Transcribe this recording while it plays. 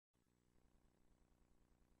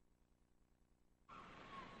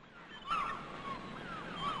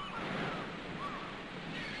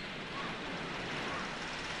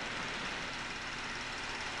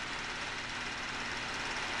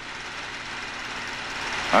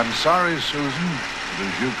I'm sorry, Susan, but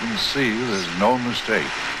as you can see, there's no mistake.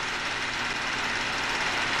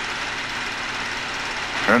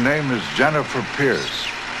 Her name is Jennifer Pierce.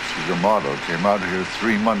 She's a model. Came out here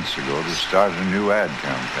 3 months ago to start a new ad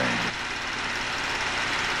campaign.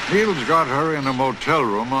 Neil's got her in a motel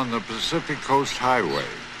room on the Pacific Coast Highway,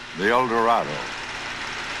 the El Dorado.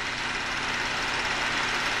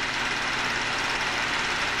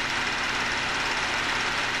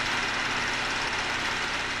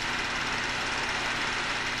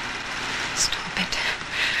 Stop it.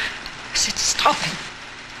 I said stop it.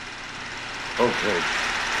 Okay.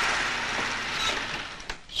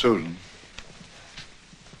 Susan,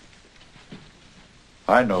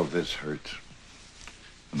 I know this hurts,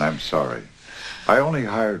 and I'm sorry. I only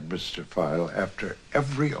hired Mr. File after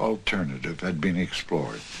every alternative had been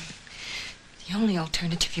explored. The only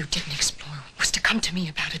alternative you didn't explore was to come to me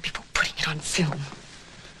about it before putting it on film.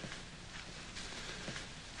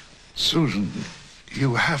 Susan,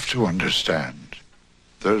 you have to understand.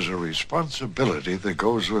 There's a responsibility that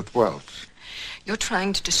goes with wealth. You're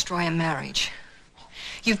trying to destroy a marriage.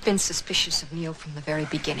 You've been suspicious of Neil from the very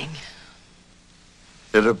beginning.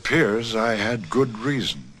 It appears I had good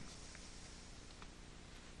reason.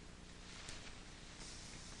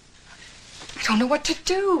 I don't know what to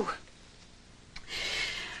do.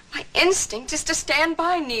 My instinct is to stand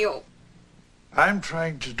by Neil. I'm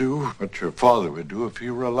trying to do what your father would do if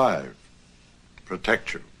he were alive.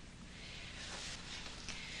 Protect you.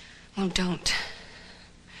 Well, don't.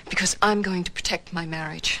 Because I'm going to protect my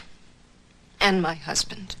marriage. And my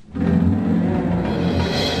husband.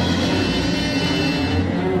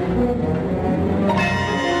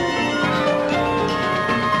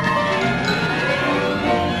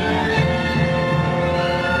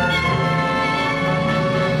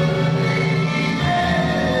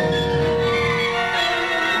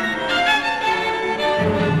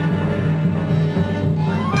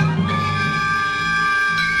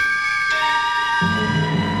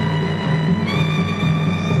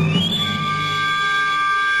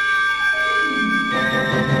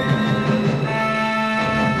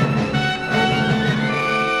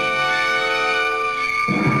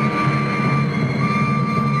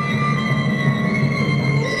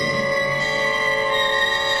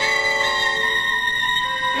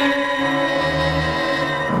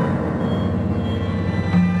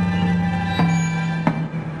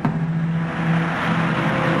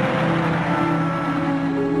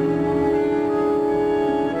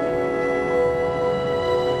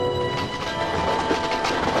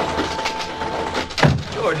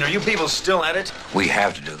 Are you people still at it? We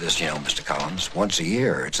have to do this, you know, Mr. Collins. Once a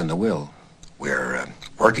year, it's in the will. We're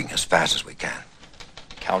working as fast as we can.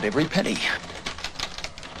 Count every penny.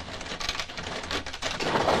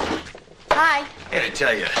 Hi. I had to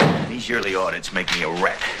tell you, these yearly audits make me a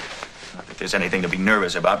wreck. Not that there's anything to be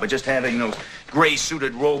nervous about, but just having those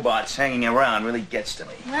gray-suited robots hanging around really gets to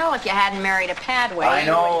me. Well, if you hadn't married a Padway... I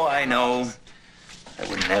know. I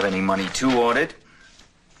wouldn't have any money to audit.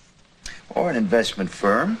 Or an investment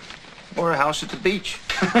firm. Or a house at the beach.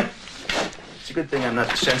 It's a good thing I'm not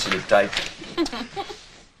the sensitive type.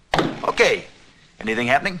 Okay. Anything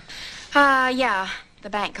happening? Yeah. The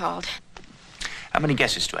bank called. How many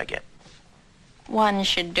guesses do I get? One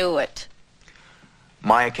should do it.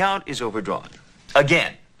 My account is overdrawn.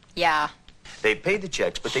 Again. Yeah. They paid the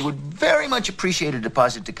checks, but they would very much appreciate a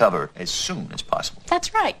deposit to cover as soon as possible.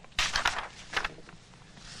 That's right.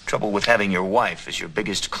 Trouble with having your wife as your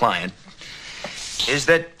biggest client is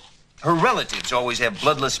that her relatives always have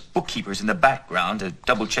bloodless bookkeepers in the background to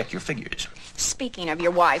double-check your figures. Speaking of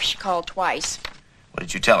your wife, she called twice. What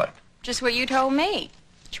did you tell her? Just what you told me.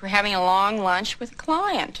 That you were having a long lunch with a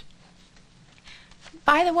client.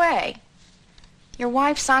 By the way, your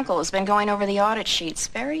wife's uncle has been going over the audit sheets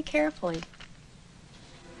very carefully.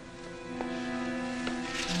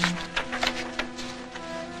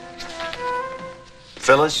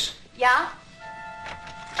 Phyllis? Yeah?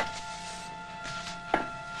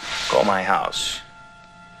 Call my house.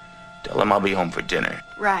 Tell them I'll be home for dinner.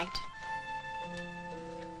 Right.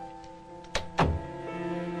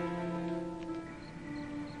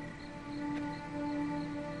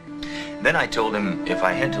 Then I told him if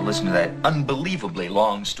I had to listen to that unbelievably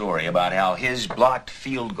long story about how his blocked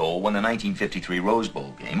field goal won the 1953 Rose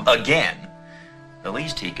Bowl game again, the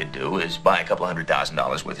least he could do is buy a couple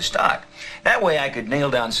 $100,000 worth of stock. That way I could nail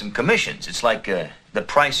down some commissions. It's like the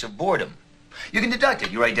price of boredom. You can deduct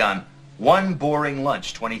it. You write down one boring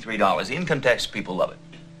lunch, $23. Income tax people love it.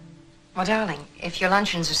 Well, darling, if your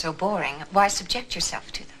luncheons are so boring, why subject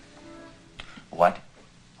yourself to them? What?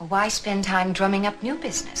 Well, why spend time drumming up new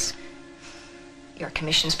business? Your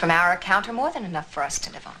commissions from our account are more than enough for us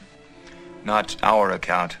to live on. Not our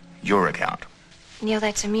account, your account. Neil,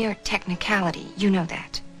 that's a mere technicality. You know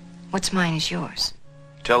that. What's mine is yours.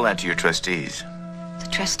 Tell that to your trustees. The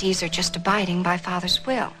trustees are just abiding by Father's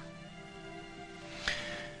will.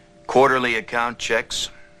 Quarterly account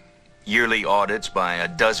checks, yearly audits by a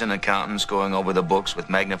dozen accountants going over the books with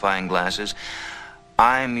magnifying glasses.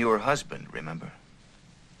 I'm your husband, remember?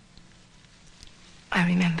 I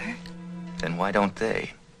remember. Then why don't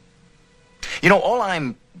they? You know, all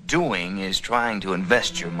I'm doing is trying to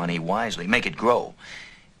invest your money wisely, make it grow.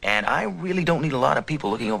 And I really don't need a lot of people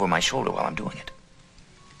looking over my shoulder while I'm doing it.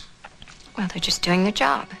 Well, they're just doing their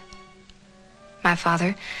job. My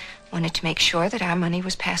father wanted to make sure that our money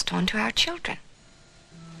was passed on to our children.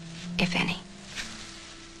 If any.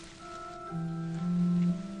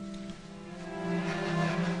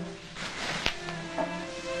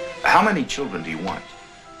 How many children do you want?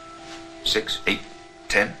 6, 8,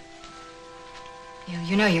 10?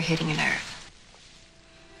 You know you're hitting a nerve.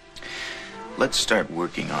 Let's start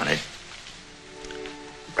working on it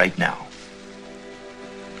right now.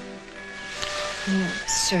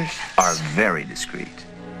 Servants are very discreet.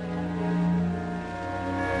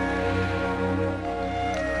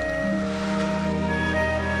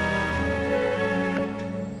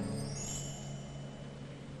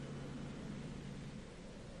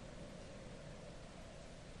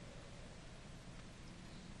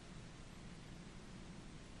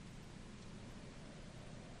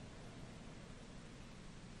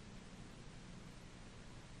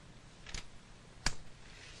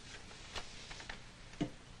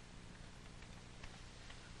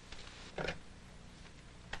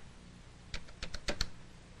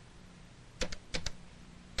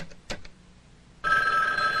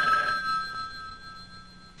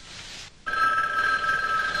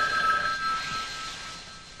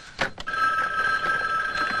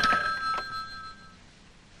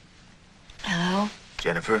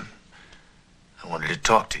 Jennifer, I wanted to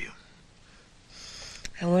talk to you.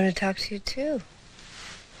 I want to talk to you, too.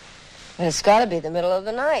 But it's got to be the middle of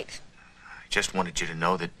the night. I just wanted you to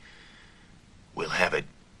know that we'll have it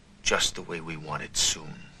just the way we want it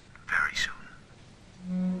soon. Very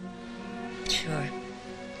soon. Sure.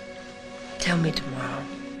 Tell me tomorrow.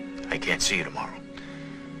 I can't see you tomorrow.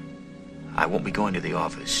 I won't be going to the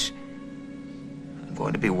office. I'm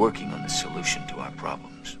going to be working on the solution to our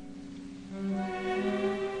problems.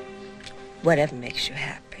 Whatever makes you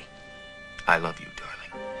happy. I love you,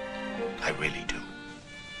 darling. I really do.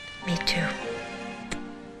 Me too.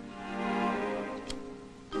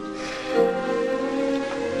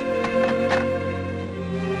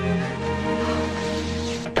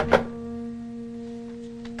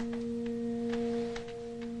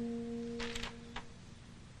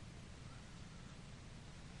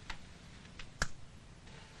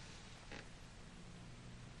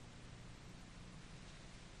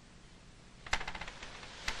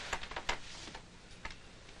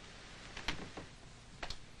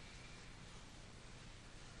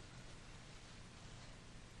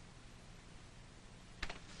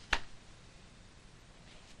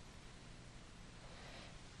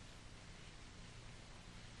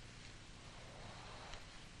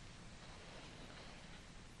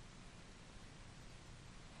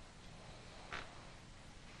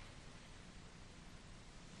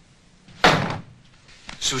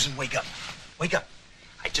 Susan, wake up. Wake up.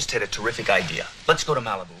 I just had a terrific idea. Let's go to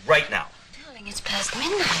Malibu right now. Darling, it's past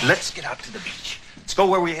midnight. Let's get out to the beach. Let's go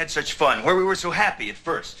where we had such fun, where we were so happy at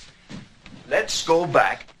first. Let's go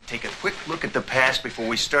back, take a quick look at the past before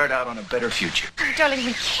we start out on a better future. Oh, darling,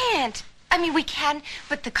 we can't. I mean, we can,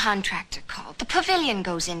 but the contractor called. The pavilion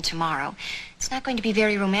goes in tomorrow. It's not going to be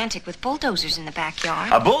very romantic with bulldozers in the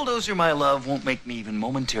backyard. A bulldozer, my love, won't make me even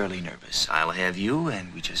momentarily nervous. I'll have you,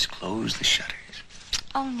 and we just close the shutters.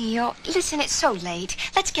 Oh, Neil, listen, it's so late.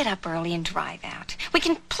 Let's get up early and drive out. We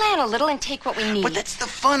can plan a little and take what we need. But that's the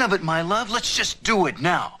fun of it, my love. Let's just do it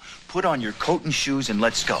now. Put on your coat and shoes and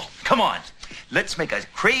let's go. Come on. Let's make a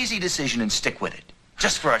crazy decision and stick with it.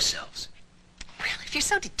 Just for ourselves. Well, if you're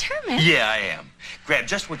so determined. Yeah, I am. Grab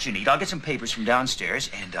just what you need. I'll get some papers from downstairs,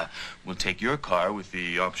 and we'll take your car with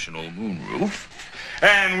the optional moonroof,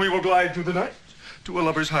 and we will glide through the night to a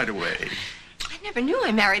lover's hideaway. I never knew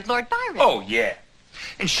I married Lord Byron. Oh, yeah.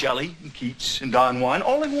 And Shelley, and Keats, and Don Juan,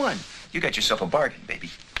 all in one. You got yourself a bargain, baby.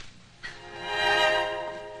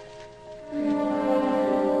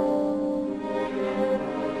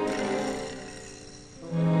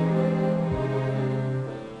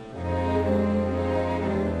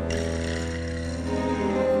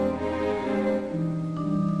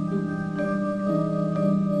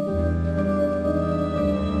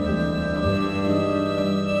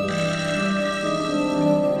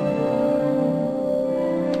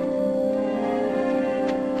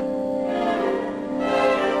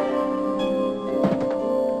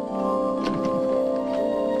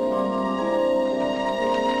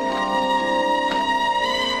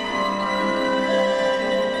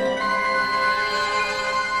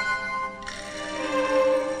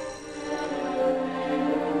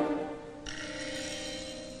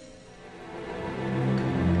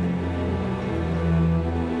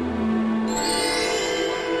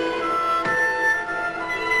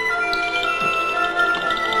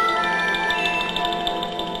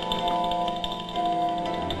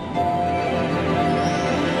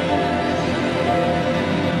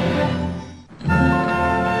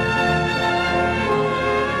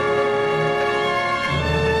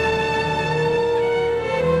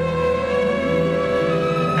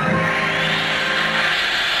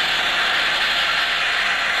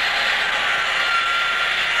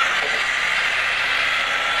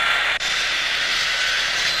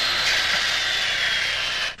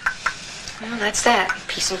 Well, that's that.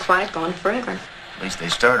 Peace and quiet gone forever. At least they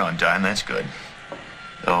start on time, that's good.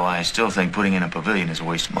 Though I still think putting in a pavilion is a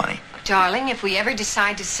waste of money. Darling, if we ever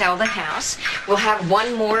decide to sell the house, we'll have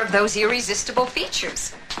one more of those irresistible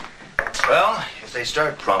features. Well, if they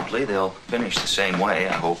start promptly, they'll finish the same way.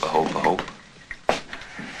 I hope.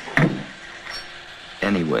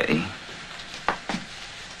 Anyway,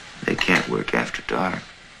 they can't work after dark.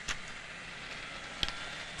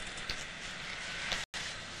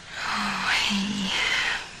 Oh, hey.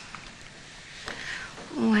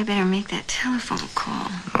 Oh, I better make that telephone call.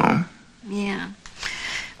 Oh? Yeah.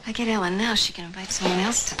 If I get Ellen now, she can invite someone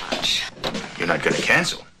else to lunch. You're not going to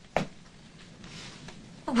cancel.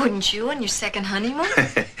 Wouldn't you on your second honeymoon?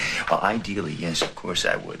 Well, ideally, yes, of course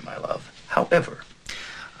I would, my love. However,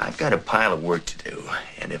 I've got a pile of work to do,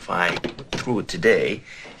 and if I get through it today,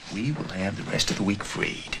 we will have the rest of the week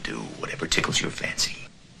free to do whatever tickles your fancy.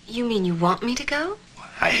 You mean you want me to go?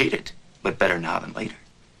 I hate it, but better now than later.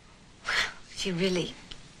 If you really...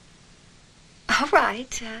 All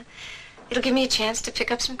right. It'll give me a chance to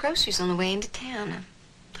pick up some groceries on the way into town.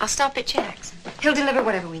 I'll stop at Jack's. He'll deliver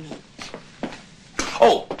whatever we need.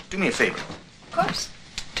 Oh, do me a favor. Of course.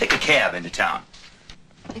 Take a cab into town.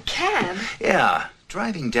 A cab? Yeah.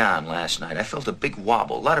 Driving down last night, I felt a big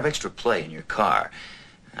wobble, a lot of extra play in your car.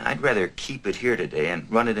 I'd rather keep it here today and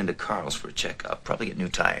run it into Carl's for a checkup. Probably get new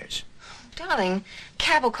tires. Darling,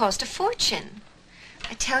 cab will cost a fortune.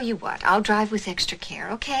 I tell you what, I'll drive with extra care,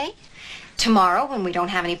 okay? Tomorrow, when we don't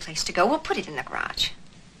have any place to go, we'll put it in the garage.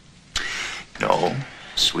 No,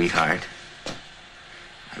 sweetheart.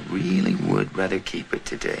 I really would rather keep it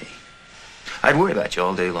today. I'd worry about you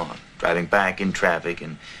all day long, driving back in traffic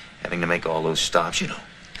and having to make all those stops, you know.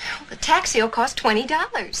 Well, the taxi will cost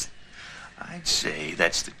 $20. I'd say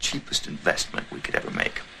that's the cheapest investment we could ever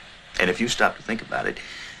make. And if you stop to think about it,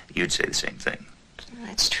 you'd say the same thing.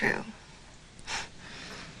 That's true.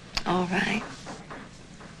 All right.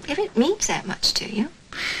 If it means that much to you.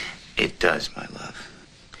 It does, my love.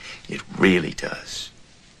 It really does.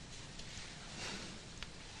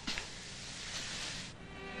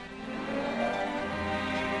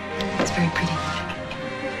 It's very pretty.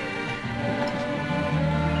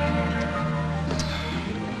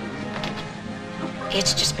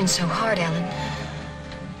 It's just been so hard, Ellen.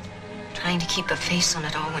 Trying to keep a face on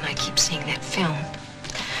it all when I keep seeing that film.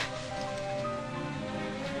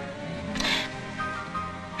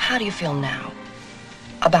 How do you feel now?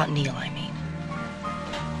 About Neil, I mean.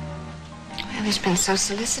 Well, he's been so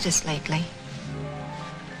solicitous lately.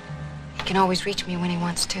 He can always reach me when he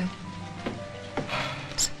wants to.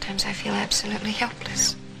 Sometimes I feel absolutely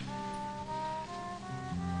helpless.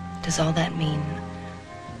 Does all that mean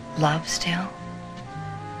love still?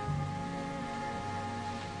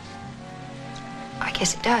 I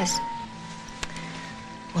guess it does.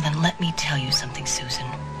 Well, then let me tell you something, Susan.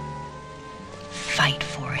 Fight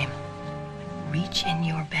for him. Reach in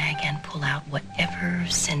your bag and pull out whatever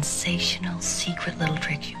sensational, secret little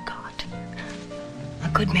trick you got. A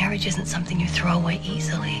good marriage isn't something you throw away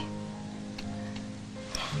easily.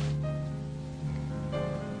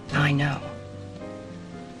 I know.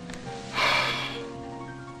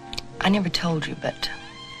 I never told you, but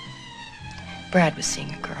Brad was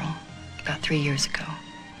seeing a girl about 3 years ago.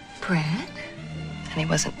 Brad? And he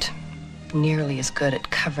wasn't nearly as good at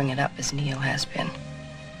covering it up as Neil has been.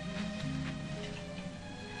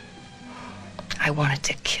 I wanted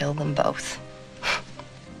to kill them both.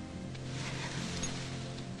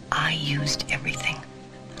 I used everything.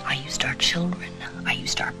 I used our children. I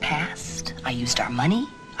used our past. I used our money.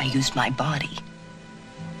 I used my body.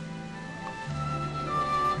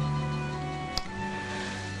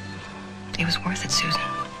 It was worth it, Susan.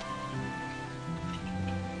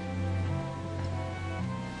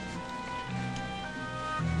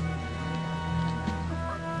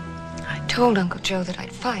 I told Uncle Joe that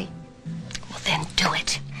I'd fight. Well, then do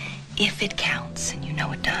it. If it counts, and you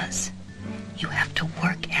know it does. You have to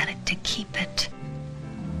work at it to keep it.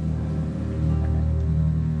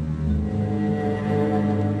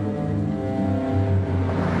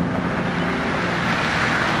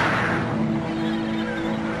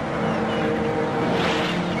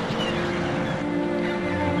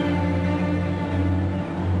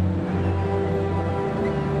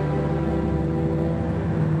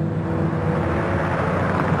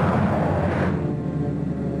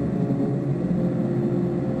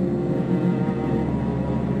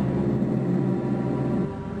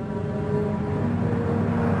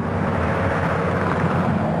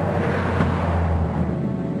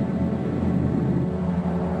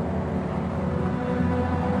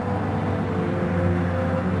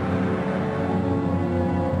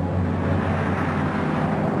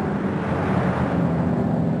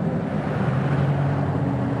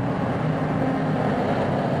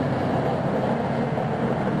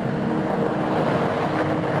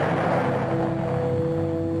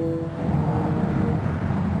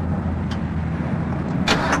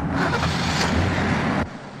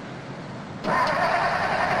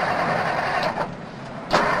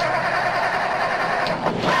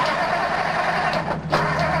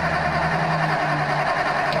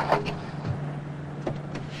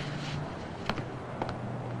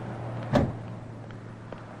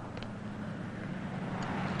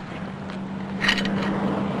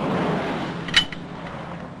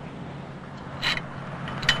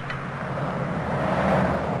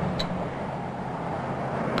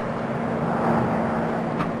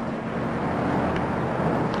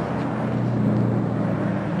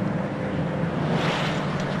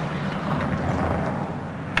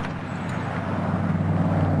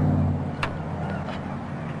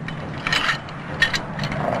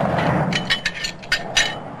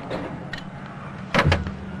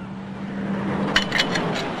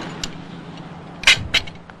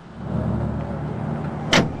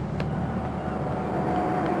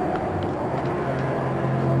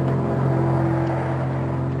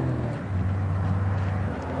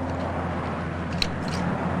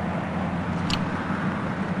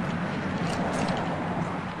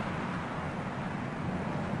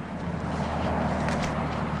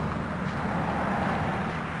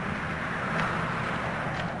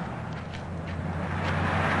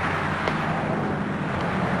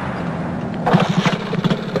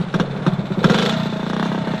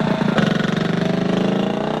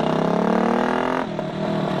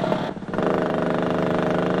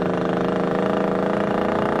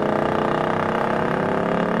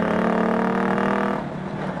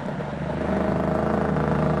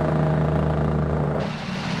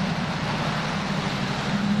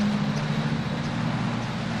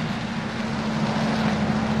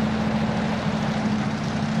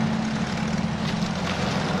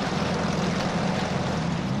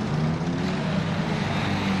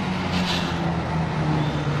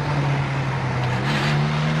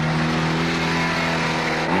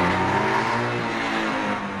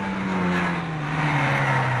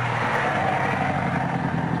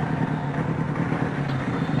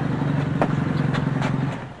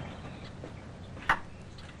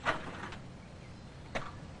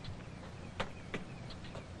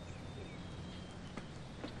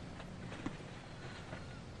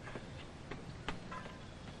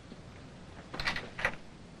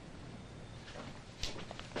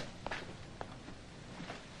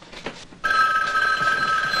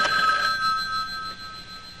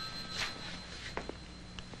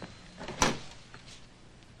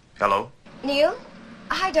 Hello? Neil?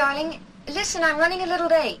 Hi, darling. Listen, I'm running a little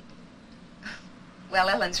late. Well,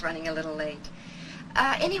 Ellen's running a little late.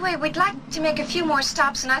 Anyway, we'd like to make a few more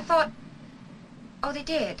stops, and I thought... Oh, they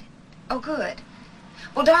did? Oh, good.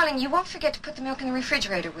 Well, darling, you won't forget to put the milk in the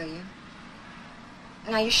refrigerator, will you?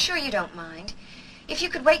 Now, you're sure you don't mind? If you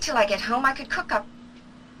could wait till I get home, I could cook up...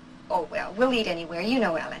 Oh, well, we'll eat anywhere. You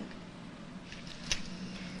know Ellen.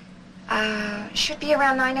 Should be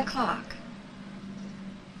around 9 o'clock.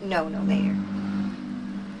 No, no later.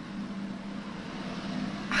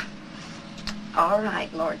 All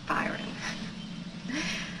right, Lord Byron.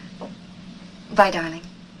 Bye, darling.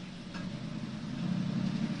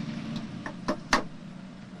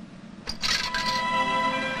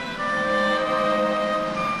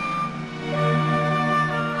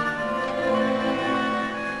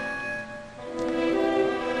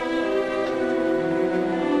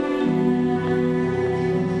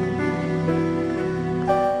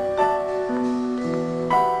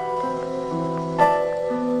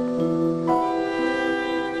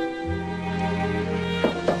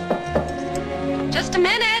 Just a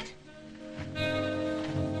minute.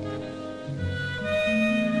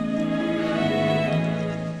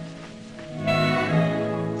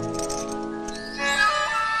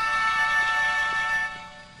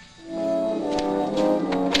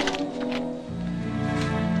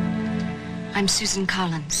 I'm Susan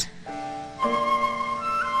Collins.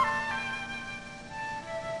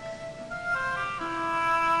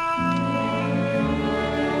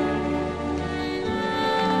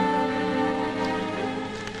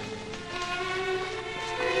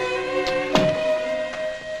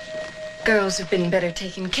 Girls have been better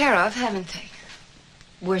taken care of, haven't they?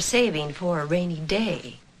 We're saving for a rainy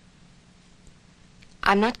day.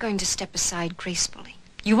 I'm not going to step aside gracefully.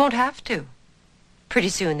 You won't have to. Pretty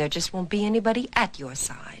soon there just won't be anybody at your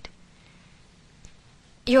side.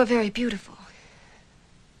 You're very beautiful.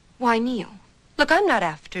 Why, Neil? Look, I'm not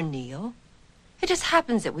after Neil. It just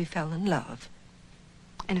happens that we fell in love.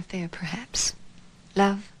 An affair, perhaps.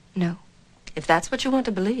 Love? No. If that's what you want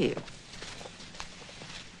to believe.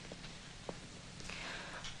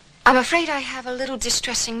 I'm afraid I have a little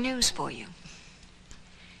distressing news for you.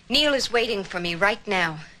 Neil is waiting for me right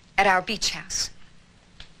now at our beach house.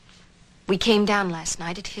 We came down last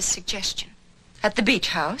night at his suggestion. At the beach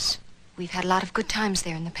house? We've had a lot of good times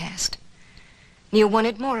there in the past. Neil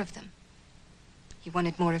wanted more of them. He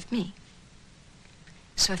wanted more of me.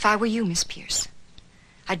 So if I were you, Miss Pierce,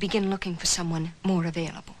 I'd begin looking for someone more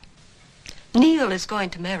available. Neil is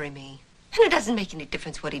going to marry me. And it doesn't make any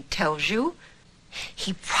difference what he tells you.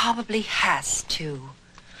 He probably has to.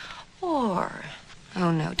 Or...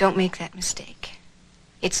 Oh, no, don't make that mistake.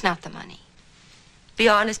 It's not the money. Be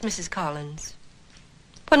honest, Mrs. Collins.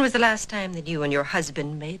 When was the last time that you and your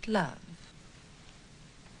husband made love?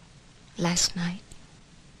 Last night.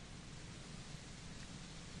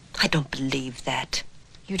 I don't believe that.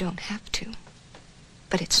 You don't have to.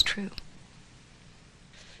 But it's true.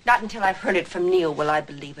 Not until I've heard it from Neil will I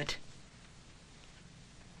believe it.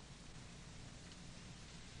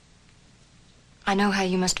 I know how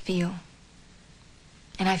you must feel.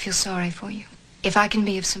 And I feel sorry for you. If I can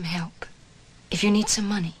be of some help, if you need some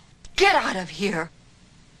money. Get out of here!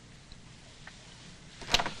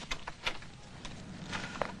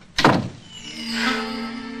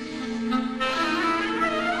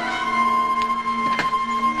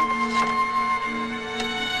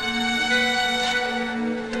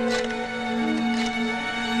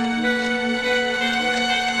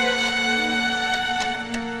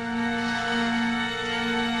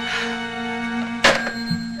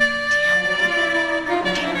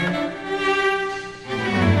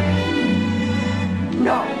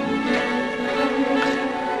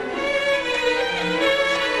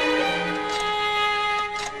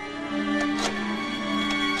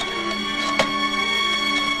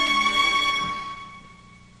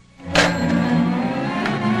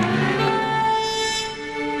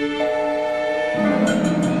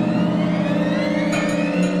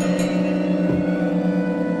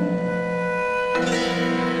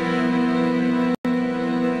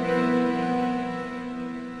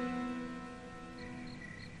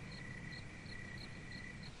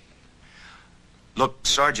 Look,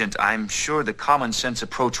 Sergeant, I'm sure the common sense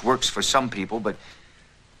approach works for some people, but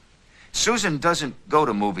Susan doesn't go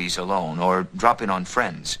to movies alone or drop in on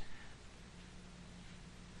friends.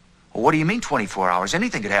 Well, what do you mean 24 hours?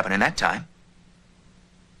 Anything could happen in that time.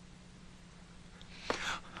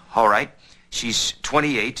 All right. She's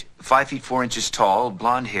 28, 5 feet 4 inches tall,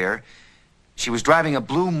 blonde hair. She was driving a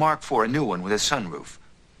blue Mark IV, a new one with a sunroof.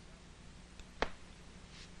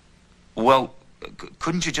 Well,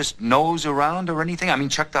 Couldn't you just nose around or anything? I mean,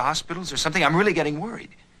 check the hospitals or something? I'm really getting worried.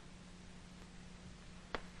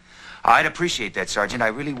 I'd appreciate that, Sergeant. I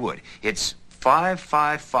really would. It's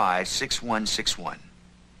 555-6161.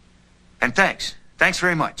 And thanks. Thanks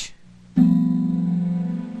very much.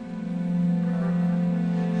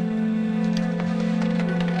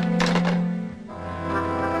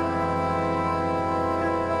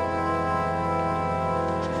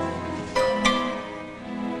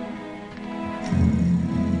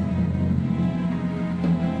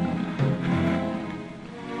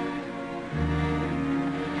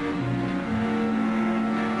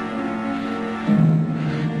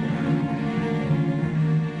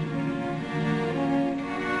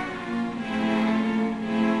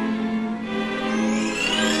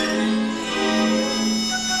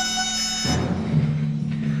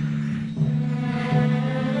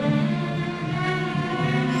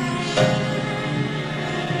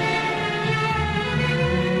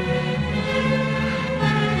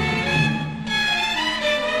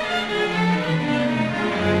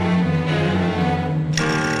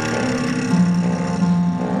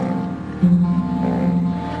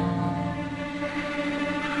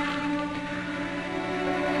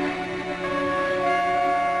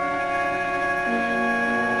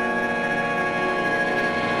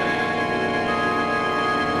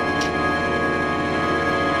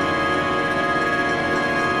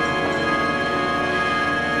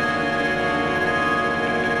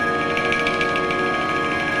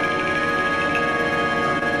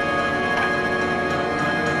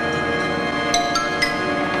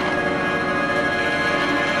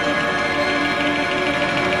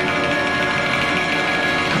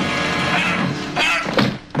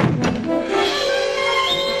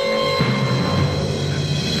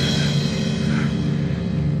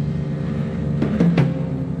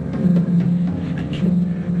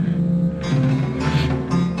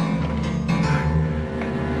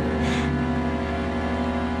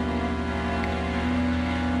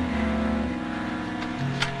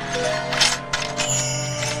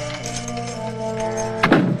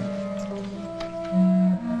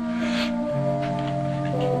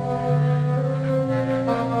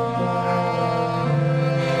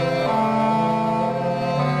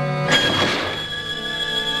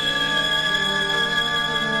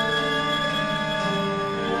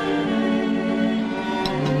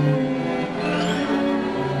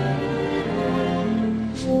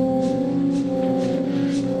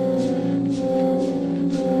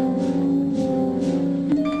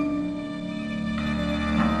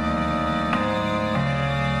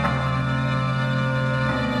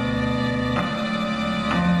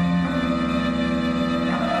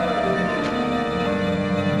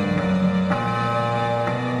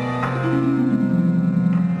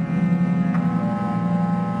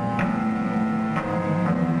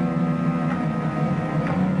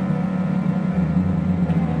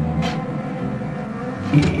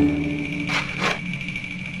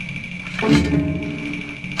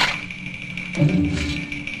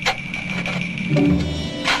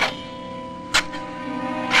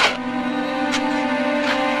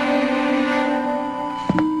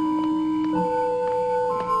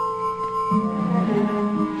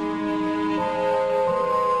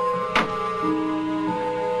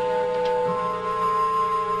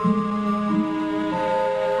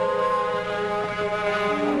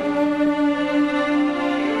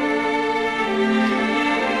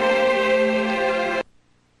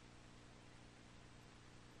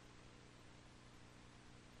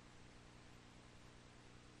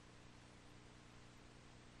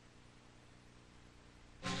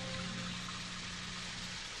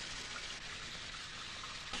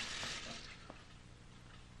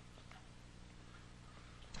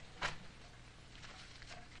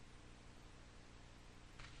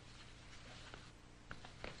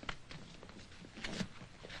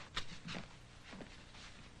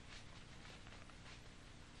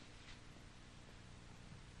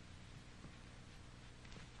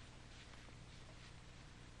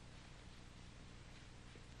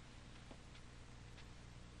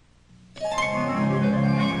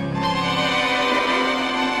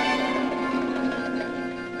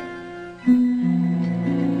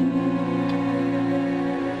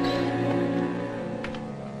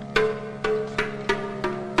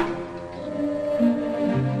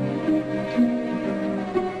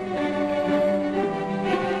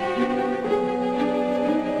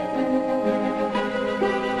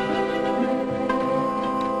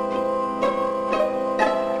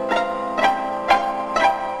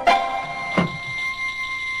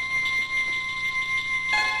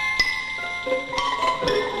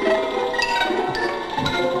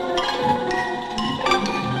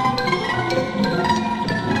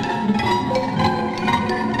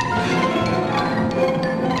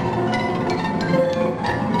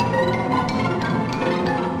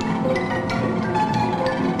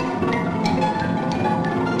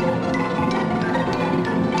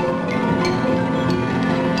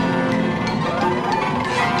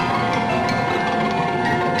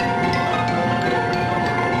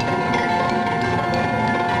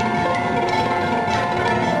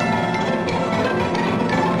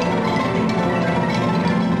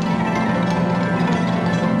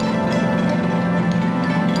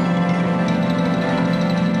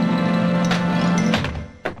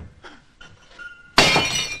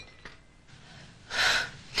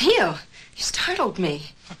 startled me.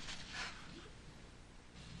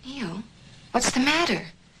 Neil, what's the matter?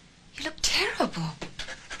 You look terrible.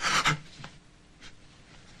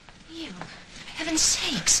 Neil, for heaven's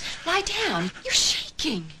sakes, lie down. You're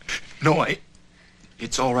shaking. No,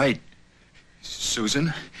 it's all right.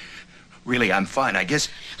 Susan, really, I'm fine. I guess...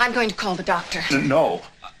 I'm going to call the doctor. No,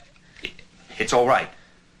 it's all right.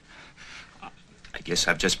 I guess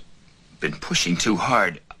I've just been pushing too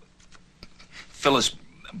hard. Phyllis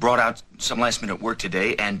brought out some last-minute work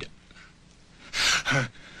today, and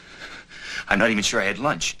I'm not even sure I had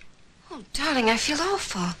lunch. Oh, darling, I feel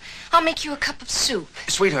awful. I'll make you a cup of soup.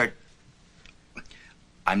 Sweetheart,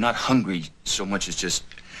 I'm not hungry so much as just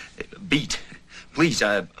beat. Please,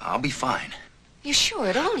 I'll be fine. You sure?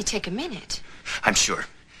 It'll only take a minute. I'm sure.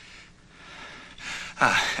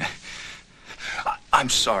 I'm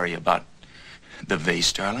sorry about the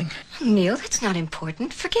vase, darling. Neil, that's not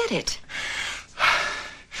important. Forget it.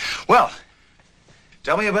 Well,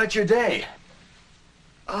 tell me about your day.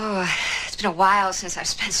 Oh, it's been a while since I've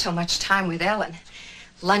spent so much time with Ellen.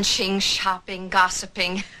 Lunching, shopping,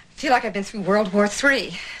 gossiping. I feel like I've been through World War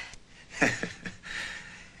III.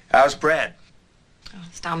 How's Brad? Oh,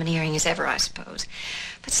 as domineering as ever, I suppose.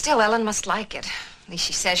 But still, Ellen must like it. At least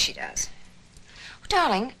she says she does. Oh,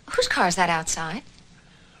 darling, whose car is that outside?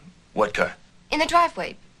 What car? In the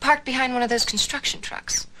driveway, parked behind one of those construction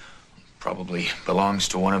trucks. Probably belongs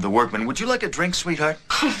to one of the workmen. Would you like a drink, sweetheart?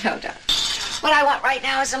 Oh, no, darling. What I want right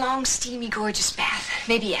now is a long, steamy, gorgeous bath.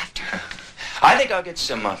 Maybe after. I think I'll get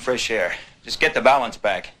some fresh air. Just get the balance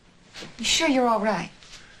back. You sure you're all right?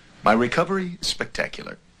 My recovery is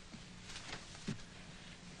spectacular.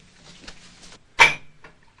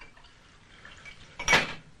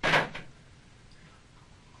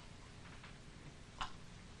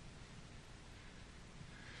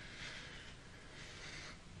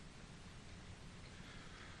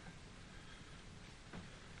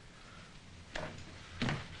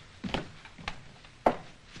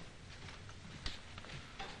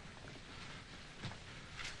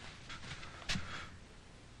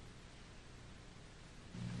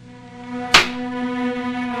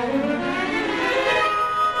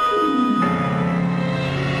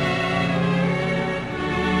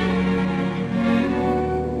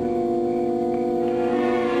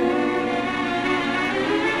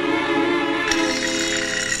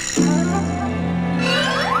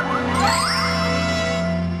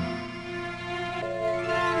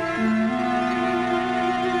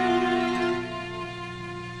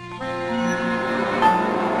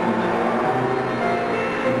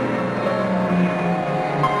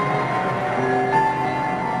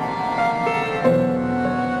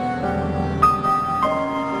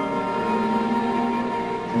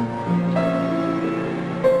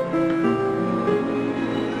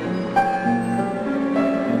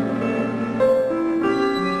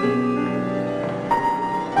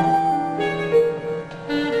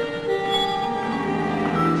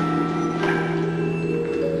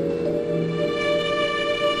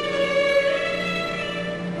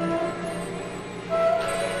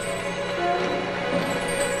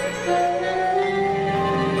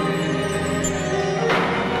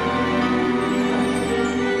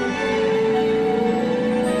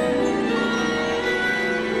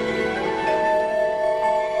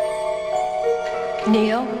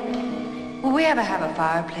 Neil, will we ever have a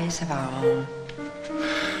fireplace of our own?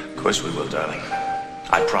 Of course we will, darling.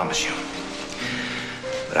 I promise you.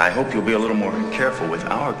 But I hope you'll be a little more careful with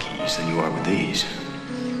our keys than you are with these.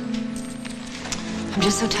 I'm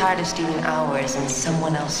just so tired of stealing hours in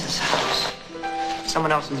someone else's house.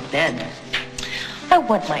 Someone else's bed. I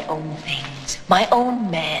want my own things. My own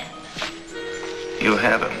man. You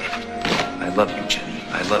have him. I love you, Jenny.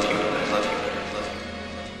 I love you. I love you.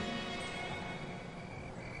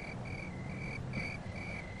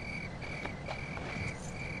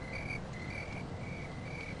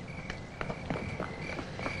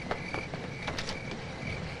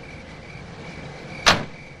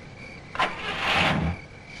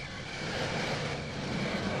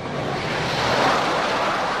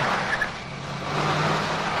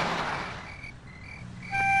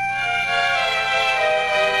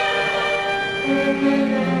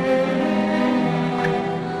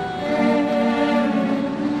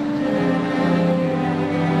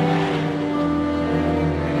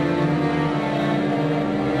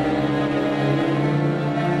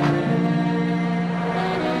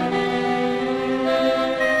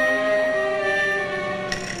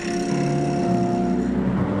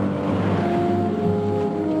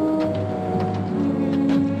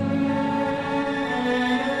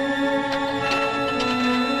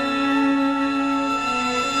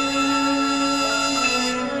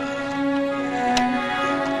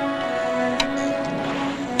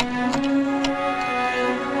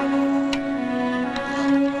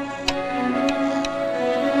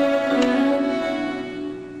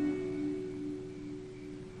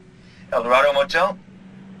 hotel?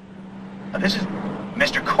 This is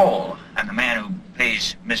Mr. Cole. I'm the man who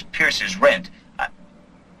pays Miss Pierce's rent. Yeah,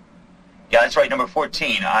 that's right, number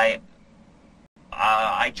 14. I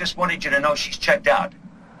just wanted you to know she's checked out.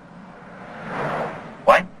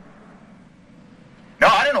 What? No,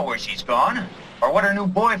 I don't know where she's gone, or what her new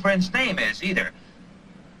boyfriend's name is, either.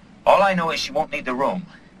 All I know is she won't need the room.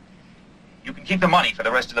 You can keep the money for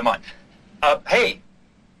the rest of the month. Hey,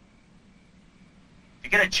 if you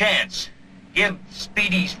get a chance, give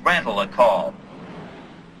Speedy's rental a call.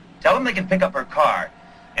 Tell them they can pick up her car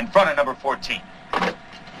in front of number 14.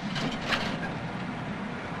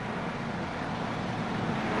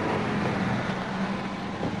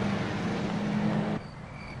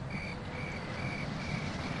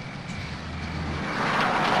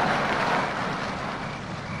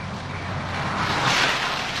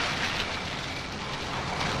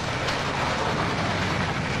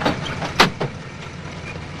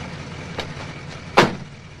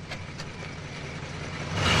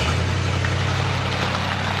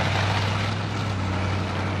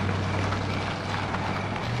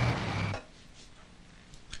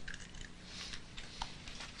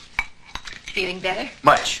 Feeling better?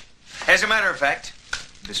 Much. As a matter of fact,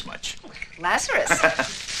 this much. Lazarus.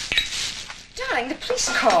 Darling, the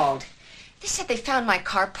police called. They said they found my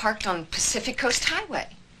car parked on Pacific Coast Highway.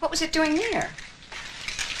 What was it doing there?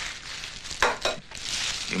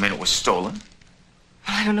 You mean it was stolen?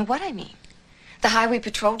 Well, I don't know what I mean. The highway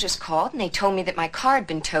patrol just called, and they told me that my car had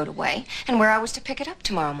been towed away and where I was to pick it up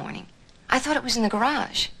tomorrow morning. I thought it was in the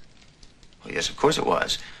garage. Well, yes, of course it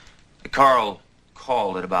was. Carl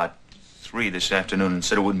called at about 3 this afternoon and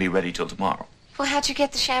said it wouldn't be ready till tomorrow. Well, how'd you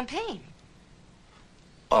get the champagne?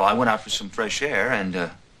 Well, I went out for some fresh air, and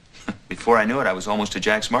before I knew it, I was almost to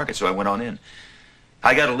Jack's Market, so I went on in.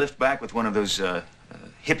 I got a lift back with one of those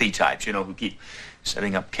hippie types, you know, who keep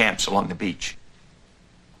setting up camps along the beach.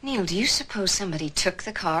 Neil, do you suppose somebody took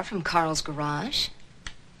the car from Carl's garage?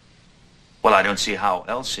 Well, I don't see how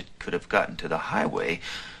else it could have gotten to the highway.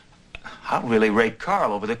 I'll really rake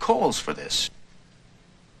Carl over the coals for this.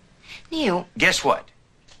 Neil. Guess what?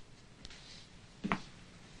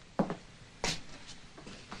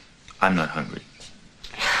 I'm not hungry.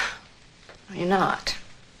 You're not.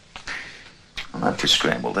 I'm not for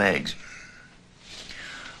scrambled eggs.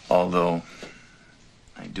 Although,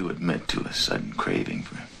 I do admit to a sudden craving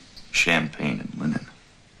for champagne and linen.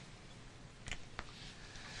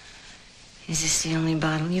 Is this the only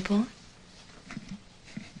bottle you bought?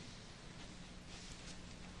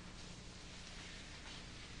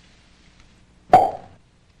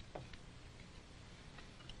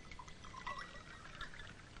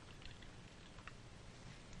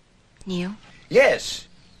 Neil? Yes.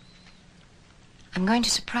 I'm going to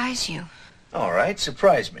surprise you. All right,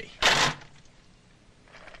 surprise me.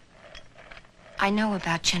 I know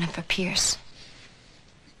about Jennifer Pierce.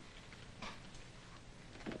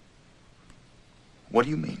 What do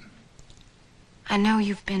you mean? I know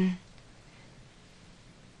you've been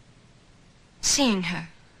seeing her.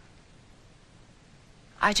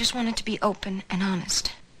 I just wanted to be open and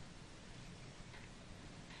honest.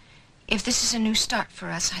 If this is a new start for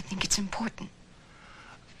us, I think it's important.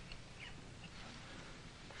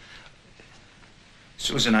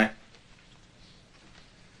 Susan,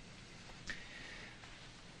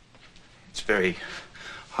 it's very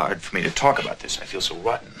hard for me to talk about this. I feel so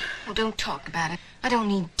rotten. Well, don't talk about it. I don't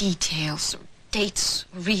need details or dates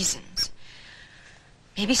or reasons.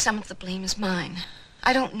 Maybe some of the blame is mine.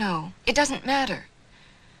 I don't know. It doesn't matter.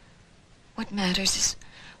 What matters is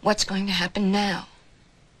what's going to happen now.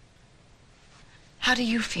 How do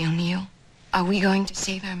you feel, Neil? Are we going to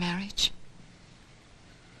save our marriage?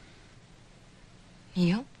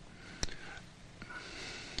 Neil?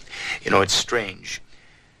 You know, it's strange.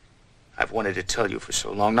 I've wanted to tell you for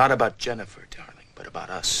so long, not about Jennifer, darling, but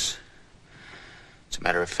about us. As a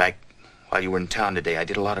matter of fact, while you were in town today, I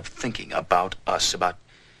did a lot of thinking about us, about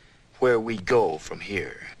where we go from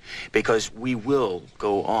here. Because we will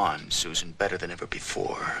go on, Susan, better than ever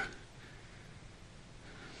before.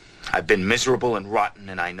 I've been miserable and rotten,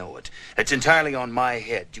 and I know it. It's entirely on my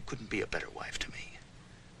head. You couldn't be a better wife to me.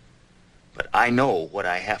 But I know what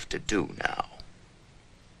I have to do now.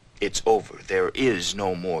 It's over. There is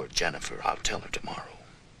no more Jennifer. I'll tell her tomorrow.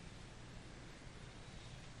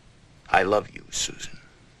 I love you, Susan.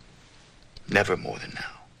 Never more than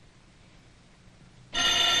now.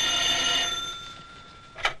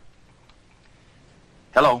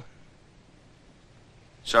 Hello.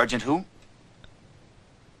 Sergeant who?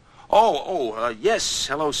 Yes.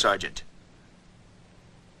 Hello, Sergeant.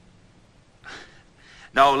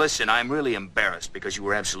 No, listen, I'm really embarrassed because you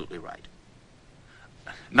were absolutely right.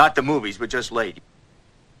 Not the movies, but just late.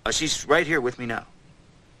 She's right here with me now.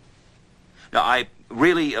 No, I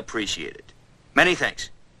really appreciate it. Many thanks.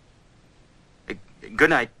 Good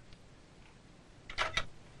night.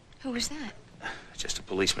 Who was that? Just a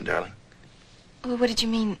policeman, darling. Well, what did you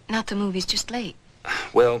mean, not the movies, just late?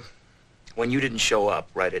 Well, when you didn't show up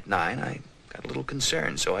right at 9, I got a little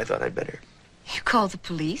concerned, so I thought I'd better. You called the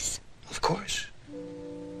police? Of course.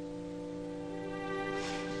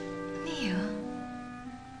 Neil.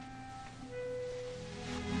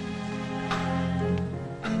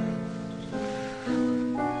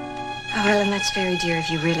 Oh, Ellen, that's very dear of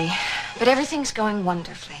you, really. But everything's going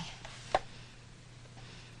wonderfully.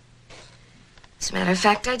 As a matter of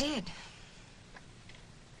fact, I did.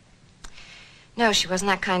 No, she wasn't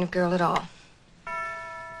that kind of girl at all.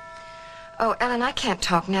 Oh, Ellen, I can't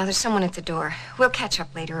talk now. There's someone at the door. We'll catch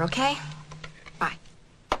up later, okay? Bye.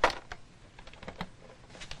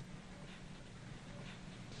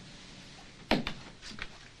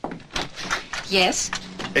 Yes?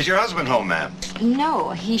 Is your husband home, ma'am?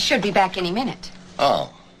 No, he should be back any minute.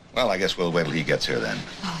 Oh. Well, I guess we'll wait till he gets here then.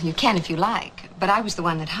 Oh, you can if you like, but I was the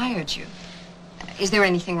one that hired you. Is there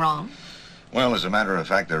anything wrong? Well, as a matter of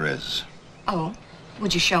fact, there is. Oh,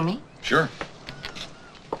 would you show me? Sure.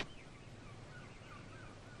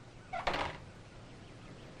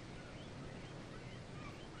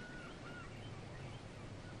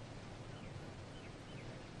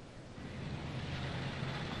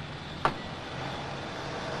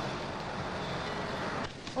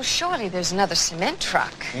 Well, surely there's another cement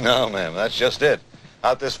truck. No, ma'am, that's just it.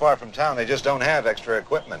 Out this far from town, they just don't have extra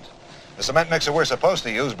equipment. The cement mixer we're supposed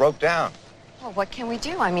to use broke down. Well, what can we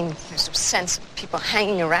do? I mean, there's no sense of people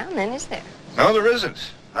hanging around then, is there? No, there isn't.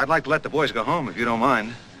 I'd like to let the boys go home, if you don't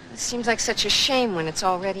mind. It seems like such a shame when it's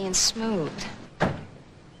all ready and smooth.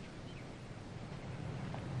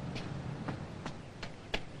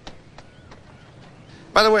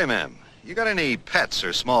 By the way, ma'am, you got any pets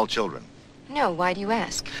or small children? No, why do you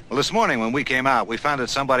ask? Well, this morning when we came out, we found that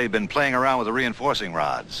somebody had been playing around with the reinforcing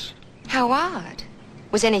rods. How odd.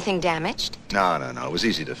 Was anything damaged? No, it was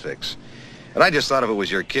easy to fix. And I just thought if it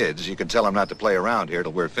was your kids, you could tell them not to play around here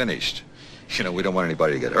till we're finished. You know, we don't want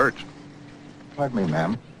anybody to get hurt. Pardon me,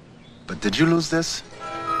 ma'am, but did you lose this?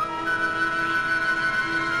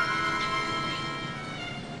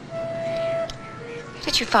 Where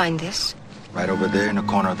did you find this? Right over there in the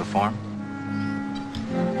corner of the farm.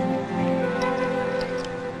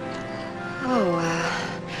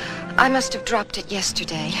 I must have dropped it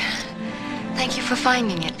yesterday. Thank you for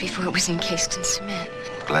finding it before it was encased in cement.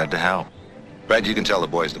 Glad to help. Brad, you can tell the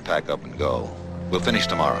boys to pack up and go. We'll finish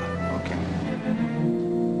tomorrow. Okay.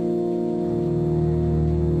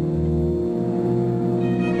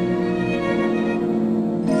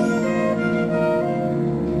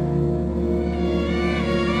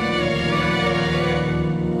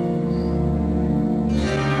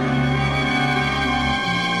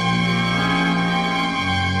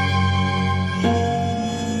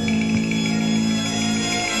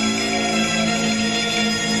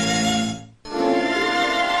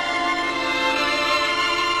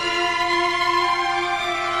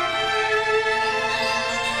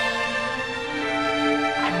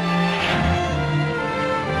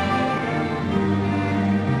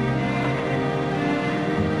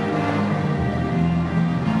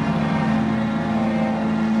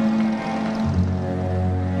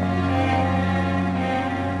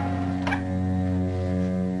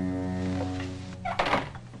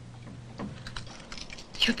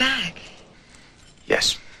 Your bag.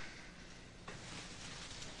 Yes.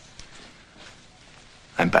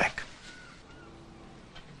 I'm back.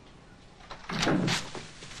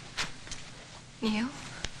 Neil?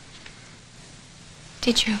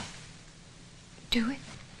 Did you do it?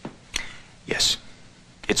 Yes.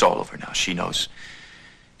 It's all over now. She knows.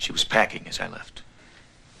 She was packing as I left.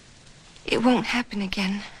 It won't happen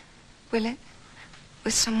again, will it?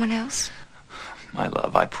 With someone else? My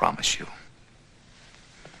love, I promise you.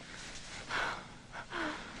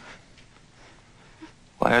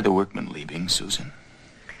 Why are the workmen leaving, Susan?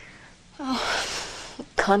 Oh, the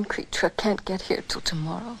concrete truck can't get here till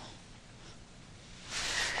tomorrow.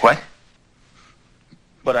 What?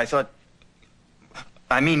 But I thought...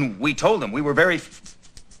 I mean, we told them. We were very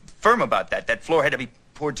firm about that. That floor had to be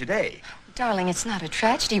poured today. Darling, it's not a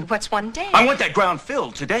tragedy. What's one day? I want that ground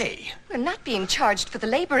filled today. We're not being charged for the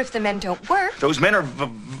labor if the men don't work. Those men are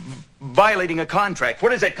violating a contract.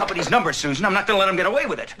 What is that company's number, Susan? I'm not going to let them get away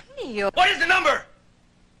with it. Neil. What is the number?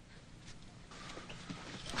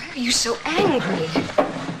 Why are you so angry?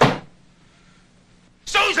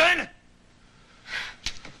 Susan!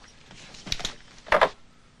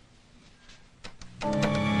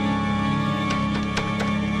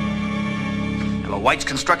 White's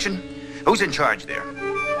Construction? Who's in charge there?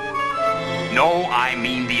 No, I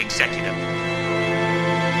mean the executive.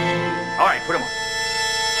 All right, put him on.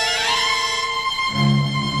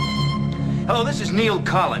 Hello, this is Neil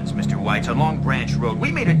Collins, Mr. White's on Long Branch Road.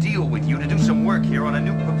 We made a deal with you to do some work here on a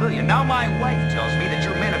new pavilion. Now my wife tells me that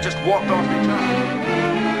your men have just walked off the job.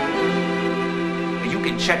 You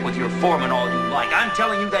can check with your foreman all you like. I'm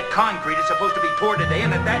telling you that concrete is supposed to be poured today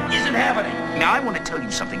and that isn't happening. Now, I want to tell you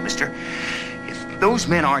something, mister. If those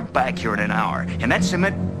men aren't back here in an hour and that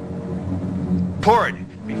cement poured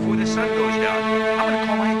before the sun goes down, I'm going to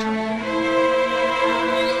call my attorney.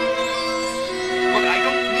 Look, I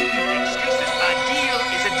don't need excuses. A deal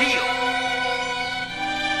is a deal.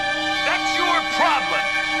 That's your problem.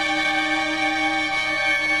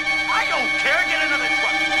 I don't care. Get another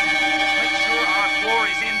truck. Just make sure our floor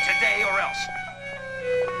is in today or else.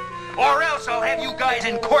 Or else I'll have you guys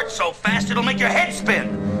in court so fast it'll make your head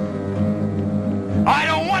spin. I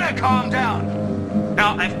don't want to calm down.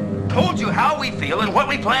 Now, I've told you how we feel and what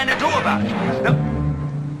we plan to do about it. Now,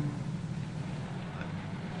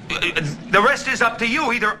 the rest is up to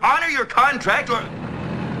you. Either honor your contract or...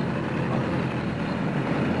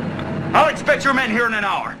 I'll expect your men here in an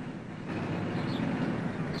hour.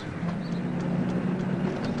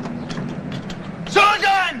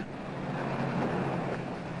 Susan!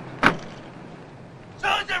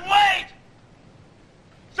 Susan, wait!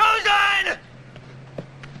 Susan!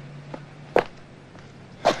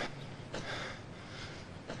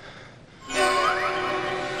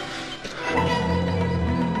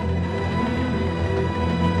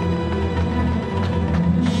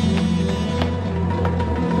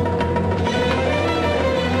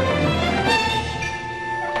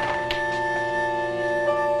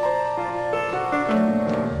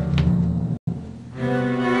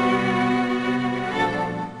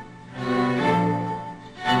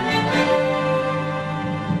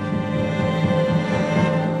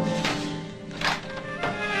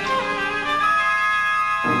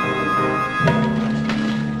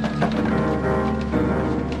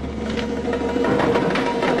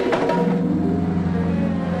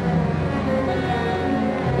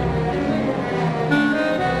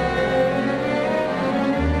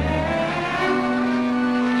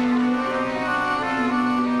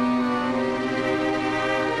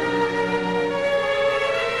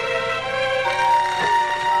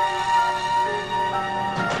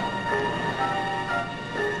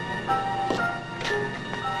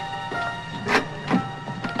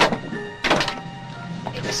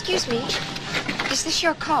 Excuse me, is this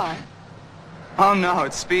your car? Oh, no,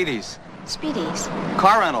 it's Speedy's. Speedy's?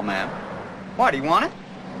 Car rental, ma'am. Why, do you want it?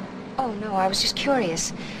 Oh, no, I was just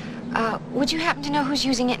curious. Would you happen to know who's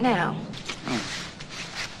using it now?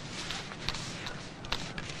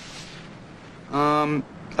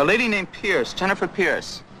 A lady named Pierce, Jennifer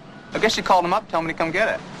Pierce. I guess she called him up, told me to come get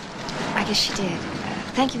it. I guess she did.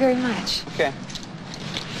 Thank you very much. Okay.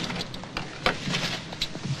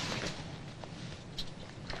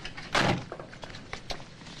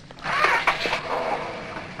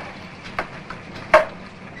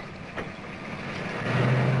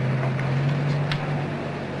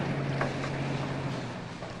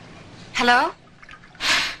 Hello?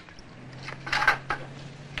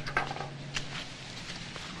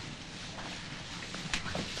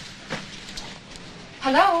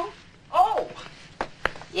 Hello? Oh,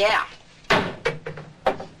 yeah.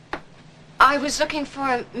 I was looking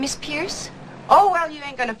for Miss Pierce. Oh, well, you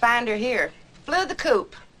ain't gonna find her here. Flew the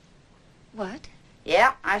coop. What?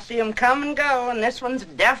 Yeah, I see 'em come and go, and this one's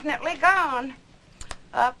definitely gone.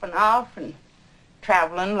 Up and off and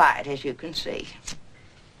traveling light, as you can see.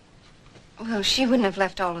 Well, she wouldn't have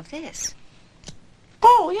left all of this.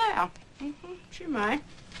 Oh, yeah. She might.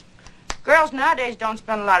 Girls nowadays don't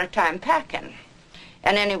spend a lot of time packing.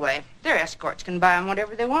 And anyway, their escorts can buy them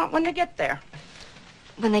whatever they want when they get there.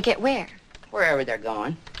 When they get where? Wherever they're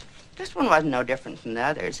going. This one wasn't no different from the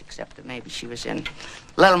others, except that maybe she was in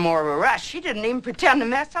a little more of a rush. She didn't even pretend to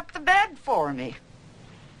mess up the bed for me.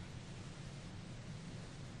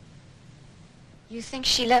 You think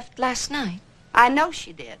she left last night? I know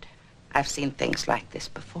she did. I've seen things like this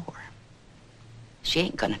before. She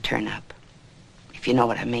ain't gonna turn up, if you know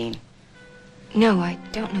what I mean. No, I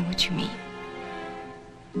don't know what you mean.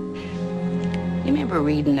 You remember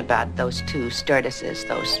reading about those two stewardesses,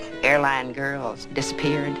 those airline girls,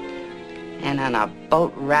 disappeared? And on a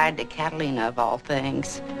boat ride to Catalina, of all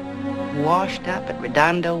things, washed up at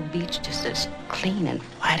Redondo Beach just as clean and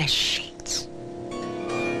white as sheets.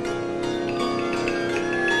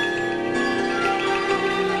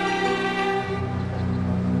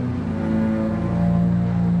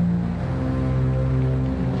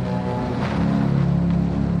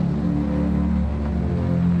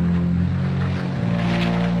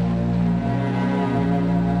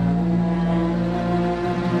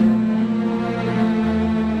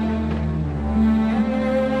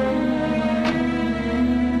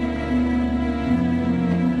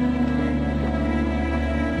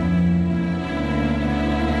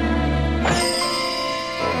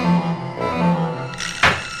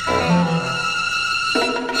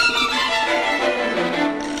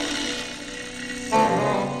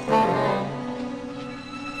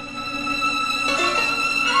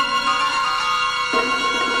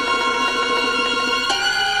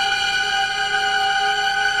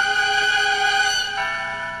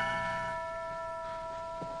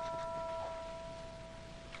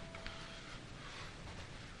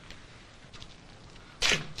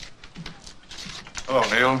 Hello,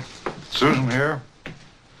 Neil. Susan here?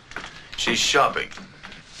 She's shopping.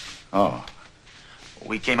 Oh.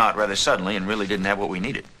 We came out rather suddenly and really didn't have what we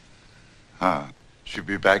needed. She'll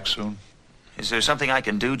be back soon? Is there something I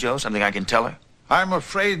can do, Joe? Something I can tell her? I'm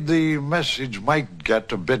afraid the message might get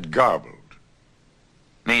a bit garbled.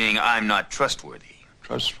 Meaning I'm not trustworthy.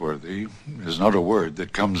 Trustworthy is not a word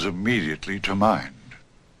that comes immediately to mind.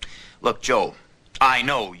 Look, Joe, I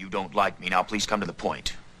know you don't like me. Now, please come to the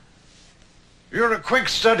point. You're a quick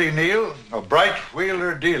study, Neil. A bright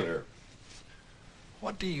wheeler dealer.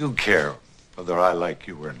 What do you care whether I like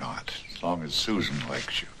you or not, as long as Susan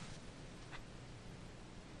likes you?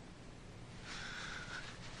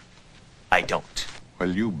 I don't.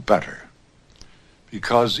 Well, you better.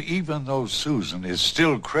 Because even though Susan is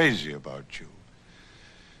still crazy about you,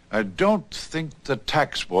 I don't think the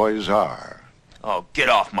tax boys are. Oh, get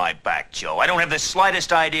off my back, Joe. I don't have the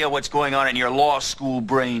slightest idea what's going on in your law school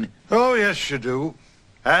brain. Oh, yes, you do.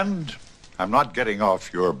 And I'm not getting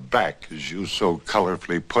off your back, as you so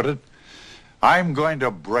colorfully put it. I'm going to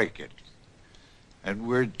break it. And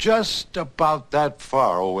we're just about that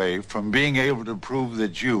far away from being able to prove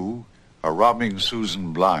that you are robbing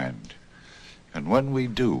Susan blind. And when we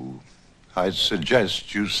do, I'd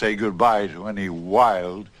suggest you say goodbye to any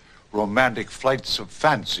wild, romantic flights of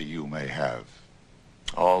fancy you may have.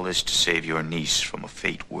 All this to save your niece from a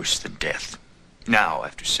fate worse than death. Now,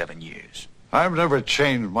 after 7 years. I've never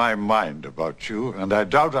changed my mind about you, and I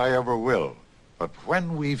doubt I ever will. But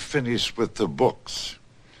when we finish with the books,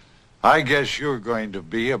 I guess you're going to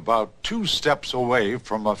be about 2 steps away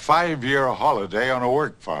from a 5-year holiday on a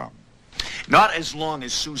work farm. Not as long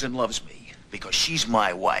as Susan loves me, because she's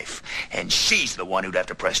my wife, and she's the one who'd have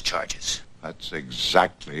to press charges. That's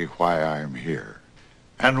exactly why I'm here.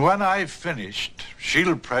 And when I've finished,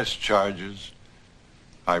 she'll press charges.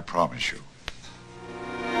 I promise you.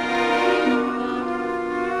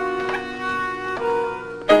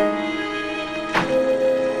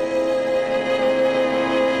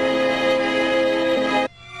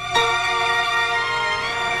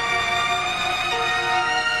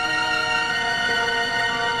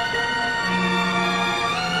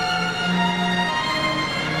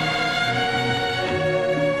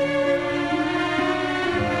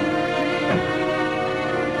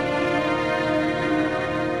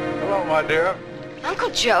 My dear.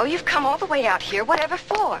 Uncle Joe, you've come all the way out here. Whatever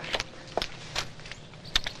for?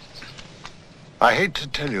 I hate to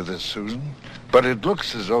tell you this, Susan, but it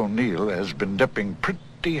looks as though Neil has been dipping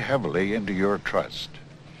pretty heavily into your trust.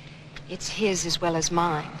 It's his as well as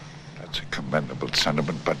mine. That's a commendable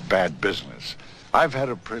sentiment, but bad business. I've had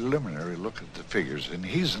a preliminary look at the figures, and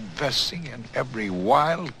he's investing in every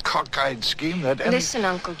wild, cockeyed scheme that any... Listen,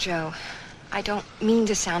 Uncle Joe, I don't mean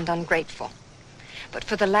to sound ungrateful. But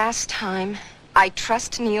for the last time, I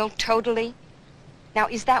trust Neil totally. Now,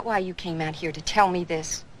 is that why you came out here to tell me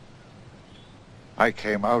this? I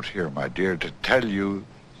came out here, my dear, to tell you...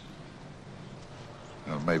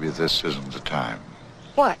 Well, maybe this isn't the time.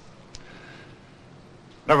 What?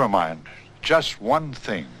 Never mind. Just one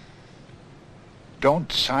thing. Don't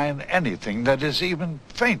sign anything that is even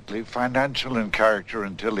faintly financial in character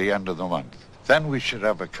until the end of the month. Then we should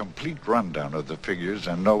have a complete rundown of the figures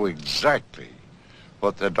and know exactly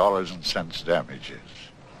what the dollars and cents damage is.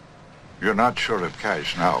 You're not short of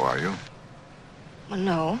cash now, are you? Well,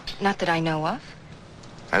 no, not that I know of.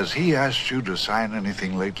 Has he asked you to sign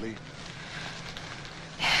anything lately?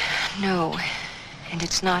 No, and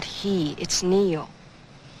it's not he, it's Neil.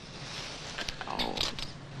 Oh.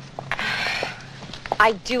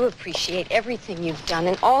 I do appreciate everything you've done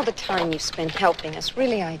and all the time you've spent helping us.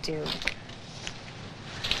 Really, I do.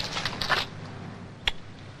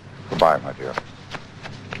 Goodbye, my dear.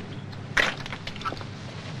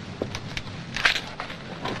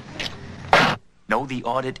 No, the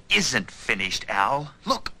audit isn't finished, Al.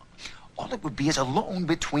 Look, all it would be is a loan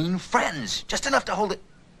between friends. Just enough to hold it.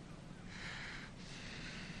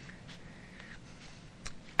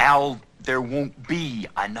 Al, there won't be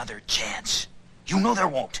another chance. You know there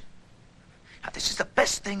won't. Now, this is the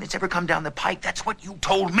best thing that's ever come down the pike. That's what you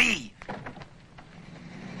told me.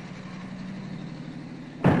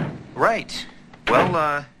 Right.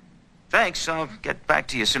 Well, thanks. I'll get back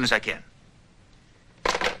to you as soon as I can.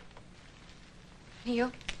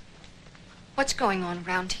 Neil, what's going on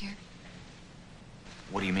around here?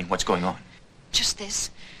 What do you mean, what's going on? Just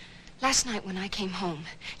this. Last night when I came home,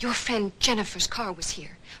 your friend Jennifer's car was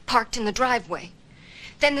here, parked in the driveway.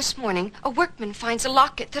 Then this morning, a workman finds a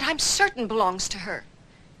locket that I'm certain belongs to her.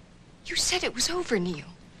 You said it was over, Neil.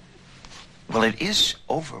 Well, it is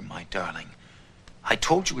over, my darling. I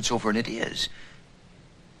told you it's over, and it is.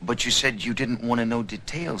 But you said you didn't want to know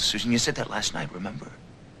details, Susan. You said that last night, remember?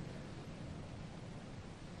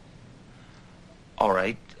 All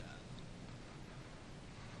right.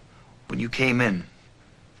 When you came in,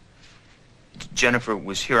 Jennifer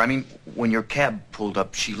was here. I mean, when your cab pulled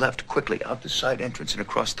up, she left quickly out the side entrance and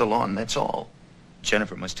across the lawn, that's all.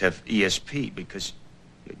 Jennifer must have ESP because,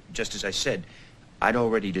 just as I said, I'd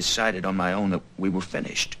already decided on my own that we were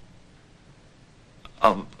finished.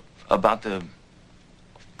 About the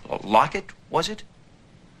locket, was it?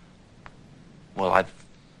 Well, I've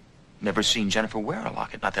never seen Jennifer wear a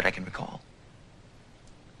locket, not that I can recall.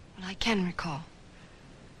 Well, I can recall.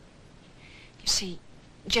 You see,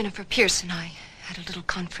 Jennifer Pierce and I had a little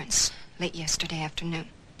conference late yesterday afternoon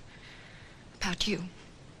about you.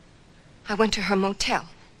 I went to her motel.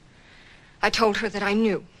 I told her that I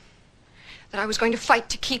knew that I was going to fight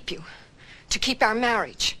to keep you, to keep our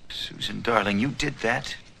marriage. Susan, darling, you did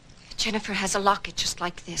that. Jennifer has a locket just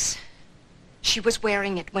like this. She was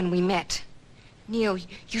wearing it when we met. Neil,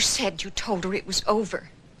 you said you told her it was over,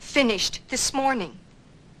 finished this morning.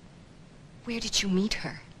 Where did you meet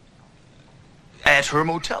her? At her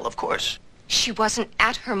motel, of course. She wasn't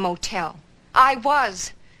at her motel. I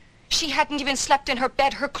was. She hadn't even slept in her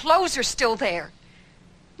bed. Her clothes are still there.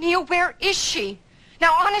 Neil, where is she?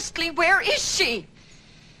 Now, honestly, where is she?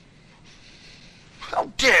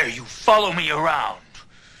 How dare you follow me around?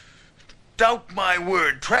 Doubt my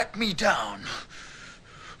word, track me down.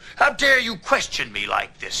 How dare you question me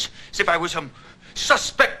like this, as if I was some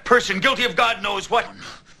suspect person guilty of God knows what?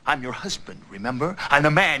 I'm your husband, remember? I'm the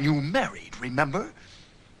man you married, remember?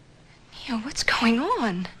 Neil, what's going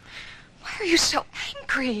on? Why are you so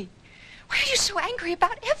angry? Why are you so angry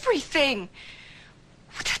about everything?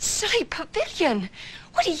 That silly pavilion.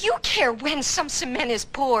 What do you care when some cement is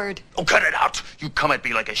poured? Oh, cut it out. You come at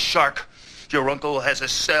me like a shark. Your uncle has a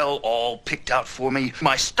cell all picked out for me.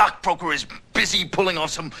 My stockbroker is busy pulling off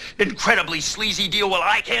some incredibly sleazy deal. Well,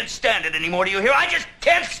 I can't stand it anymore. Do you hear? I just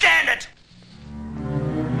can't stand it.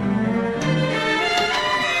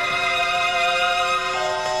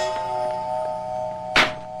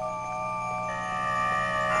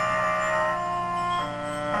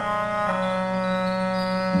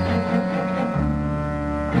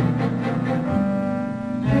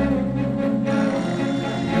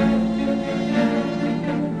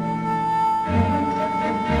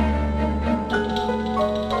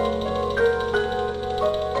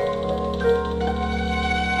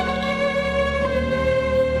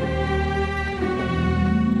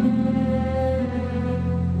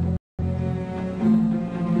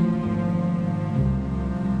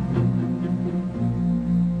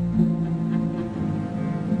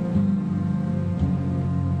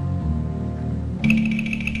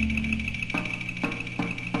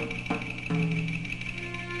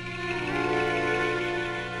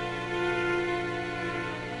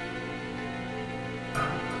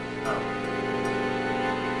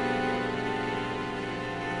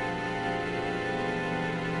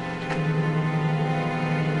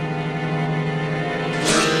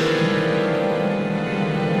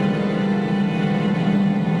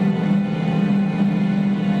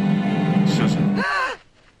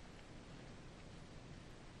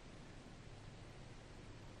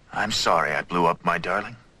 I'm sorry I blew up, my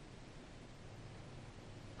darling.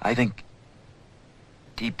 I think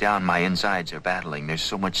deep down my insides are battling. There's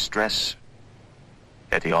so much stress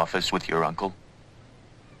at the office with your uncle,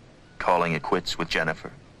 calling it quits with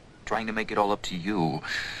Jennifer, trying to make it all up to you.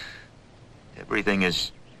 Everything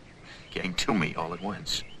is getting to me all at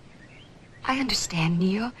once. I understand,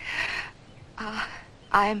 Neil.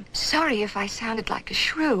 I'm sorry if I sounded like a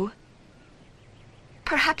shrew.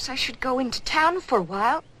 Perhaps I should go into town for a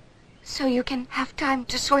while, so you can have time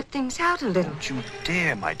to sort things out a little. Don't you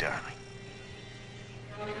dare, my darling.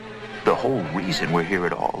 The whole reason we're here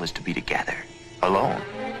at all is to be together, alone,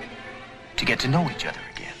 to get to know each other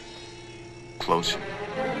again. Closer,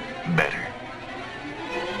 better.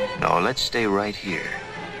 No, let's stay right here,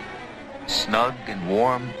 snug and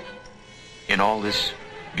warm in all this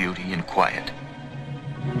beauty and quiet.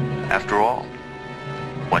 After all,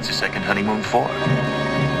 what's a second honeymoon for?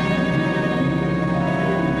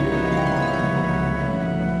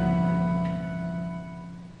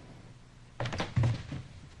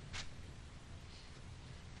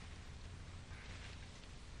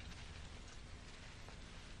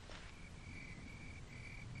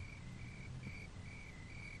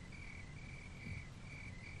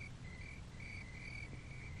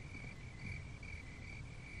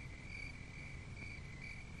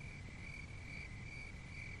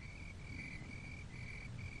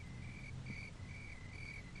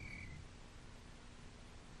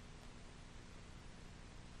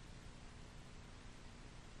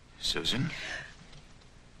 Susan.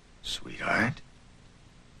 Sweetheart.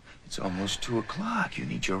 It's almost 2 o'clock. You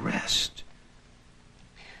need your rest.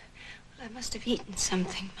 Well, I must have eaten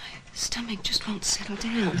something. My stomach just won't settle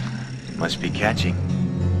down. It must be catching.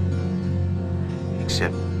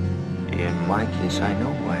 Except, in my case, I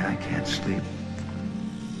know why I can't sleep.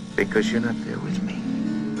 Because you're not there with me.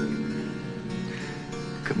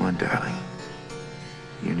 Come on, darling.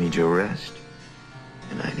 You need your rest,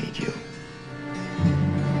 and I need you.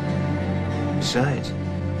 Besides,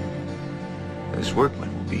 those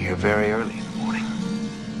workmen will be here very early in the morning.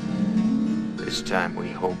 This time, we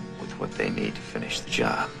hope, with what they need to finish the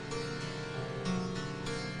job.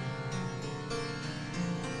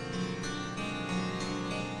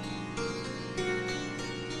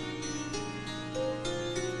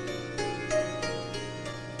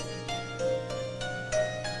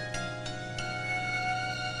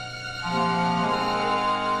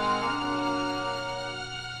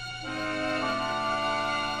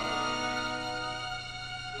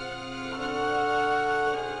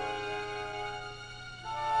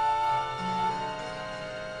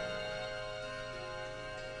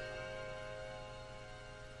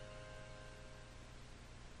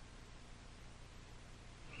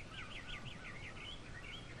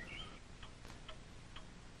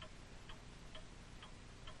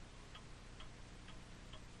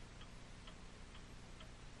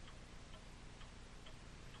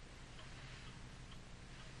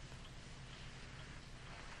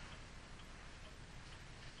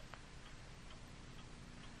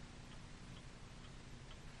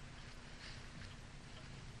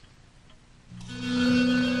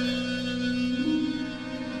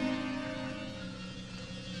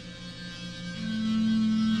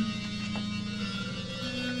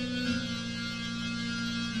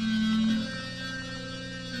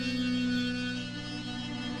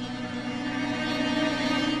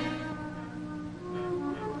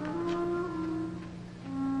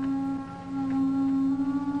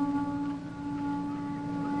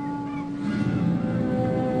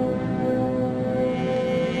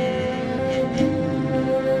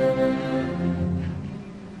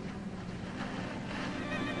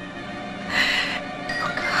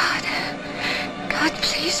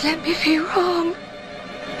 Let me be wrong.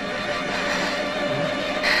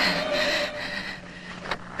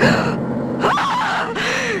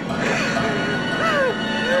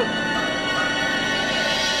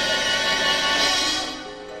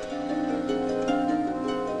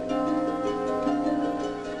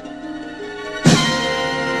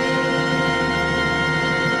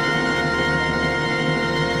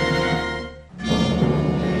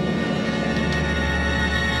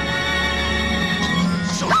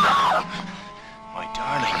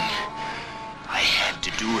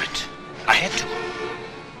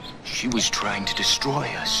 Destroy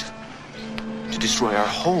us. To destroy our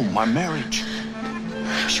home, our marriage.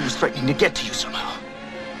 She was threatening to get to you somehow.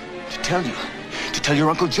 To tell your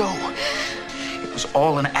Uncle Joe. It was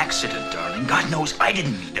all an accident, darling. God knows I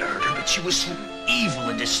didn't mean to hurt her, but she was so evil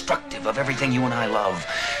and destructive of everything you and I love.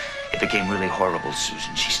 It became really horrible,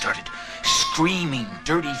 Susan. She started screaming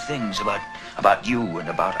dirty things about you and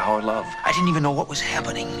about our love. I didn't even know what was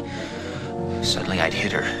happening. Suddenly I'd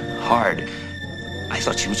hit her hard. I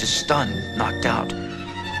thought she was just stunned, knocked out.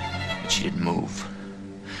 But she didn't move.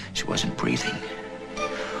 She wasn't breathing.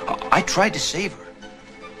 I tried to save her,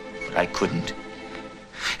 but I couldn't.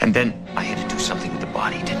 And then I had to do something with the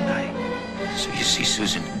body, didn't I? So you see,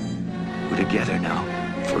 Susan, we're together now,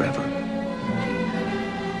 forever.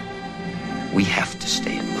 We have to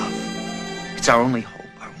stay in love. It's our only hope,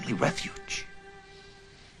 our only refuge.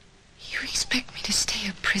 You expect me to stay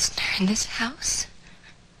a prisoner in this house?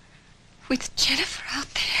 With Jennifer out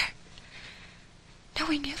there,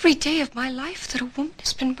 knowing every day of my life that a woman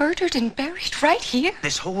has been murdered and buried right here?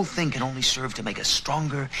 This whole thing can only serve to make us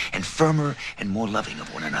stronger and firmer and more loving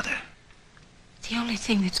of one another. The only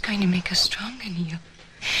thing that's going to make us stronger, Neil,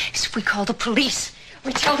 is if we call the police.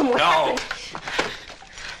 We tell them what happened.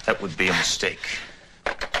 That would be a mistake.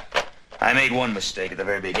 I made one mistake at the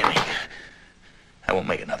very beginning. I won't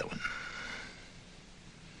make another one.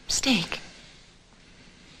 Mistake?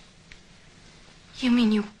 You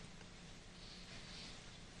mean you...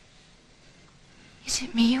 Is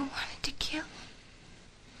it me you wanted to kill?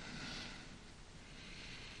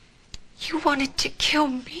 You wanted to kill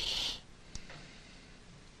me?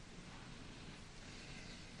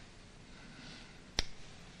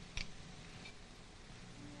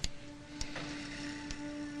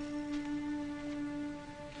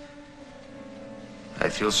 I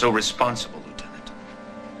feel so responsible, Lieutenant.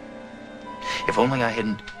 If only I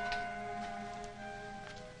hadn't...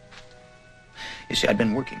 You see, I'd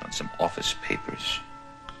been working on some office papers.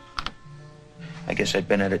 I guess I'd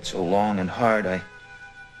been at it so long and hard, I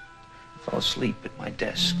fell asleep at my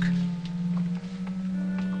desk.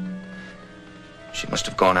 She must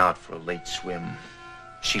have gone out for a late swim.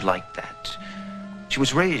 She liked that. She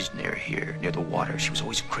was raised near here, near the water. She was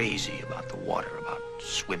always crazy about the water, about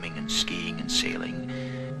swimming and skiing and sailing.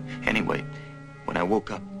 Anyway, when I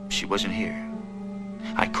woke up, she wasn't here.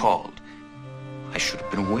 I called. I should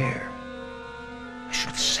have been aware. I should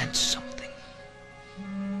have sensed something.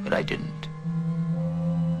 But I didn't.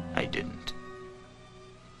 I didn't.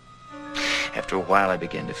 After a while, I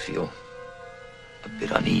began to feel a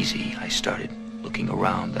bit uneasy. I started looking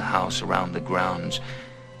around the house, around the grounds.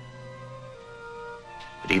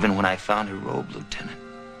 But even when I found her robe, Lieutenant,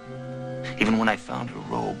 even when I found her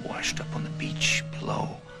robe washed up on the beach below,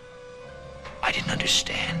 I didn't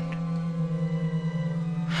understand.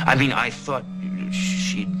 I mean, I thought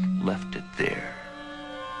she'd left it there,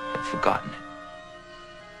 had forgotten it.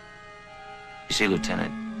 You see,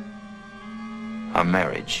 Lieutenant, our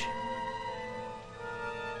marriage,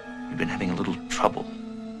 we've been having a little trouble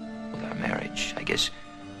with our marriage. I guess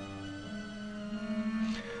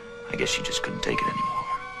she just couldn't take it anymore.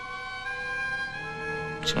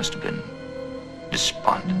 She must have been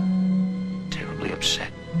despondent, terribly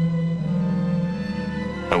upset.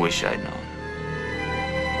 I wish I'd known.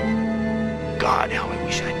 God, how I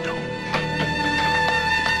wish I'd known.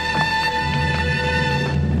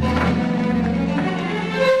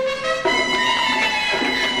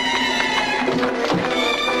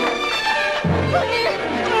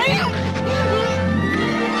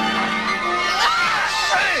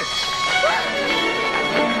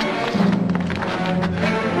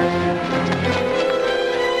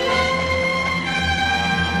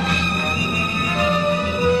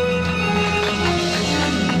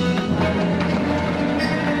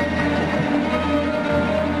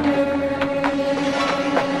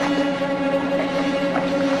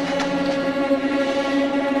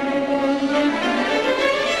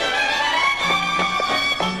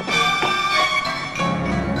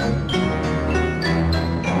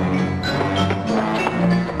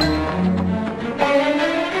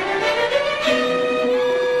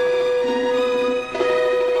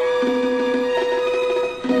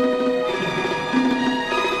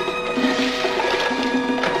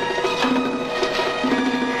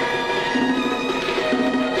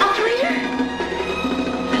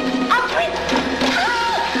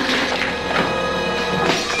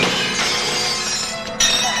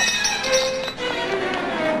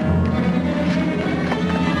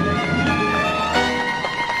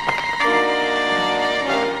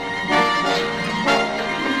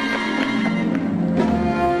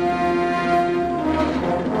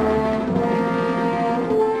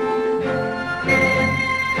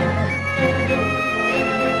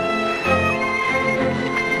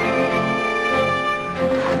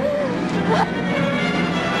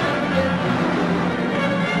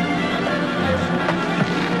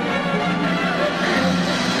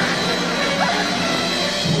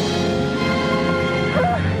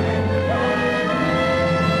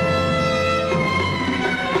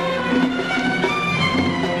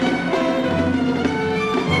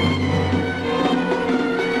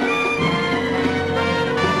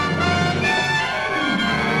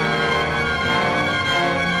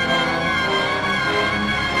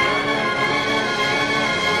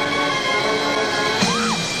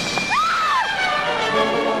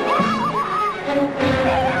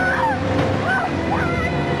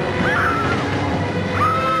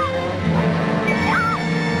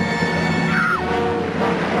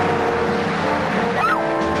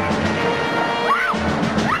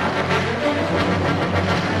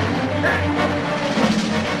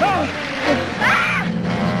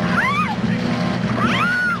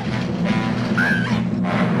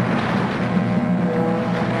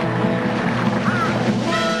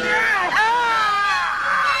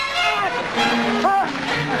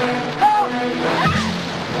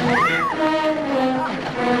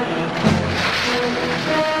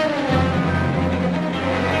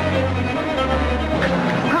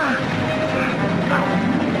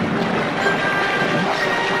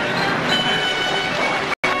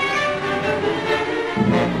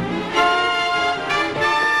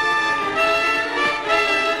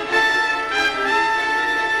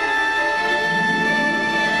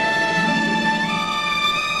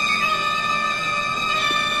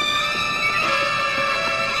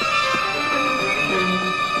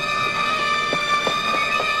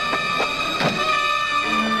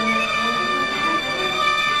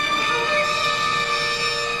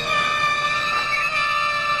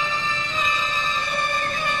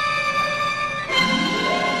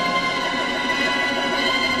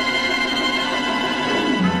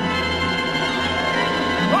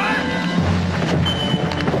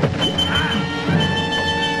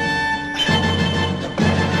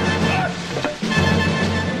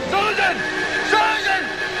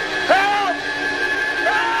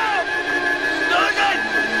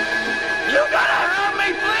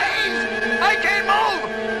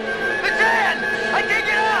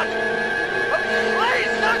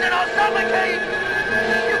 out my cage!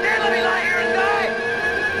 You can't let me lie here and die!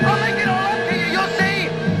 I'll make it all up to you, you'll see!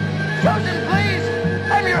 Susan, please!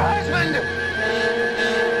 I'm your husband!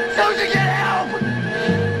 Susan, get help!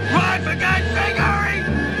 Run, for God's sake, hurry!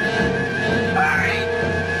 Hurry!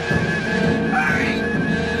 Hurry!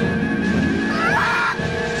 Ah!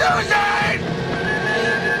 Susan!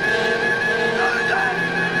 Susan!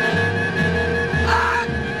 Ah!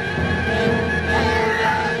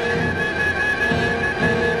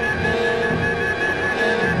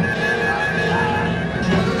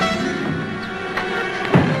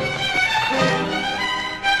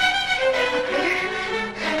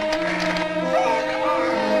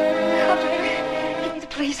 Give me the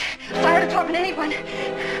police. Fire department, anyone.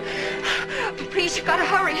 Please, you've got to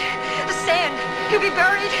hurry. The sand. He'll be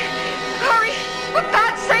buried. Hurry. For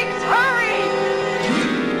God's sakes, hurry!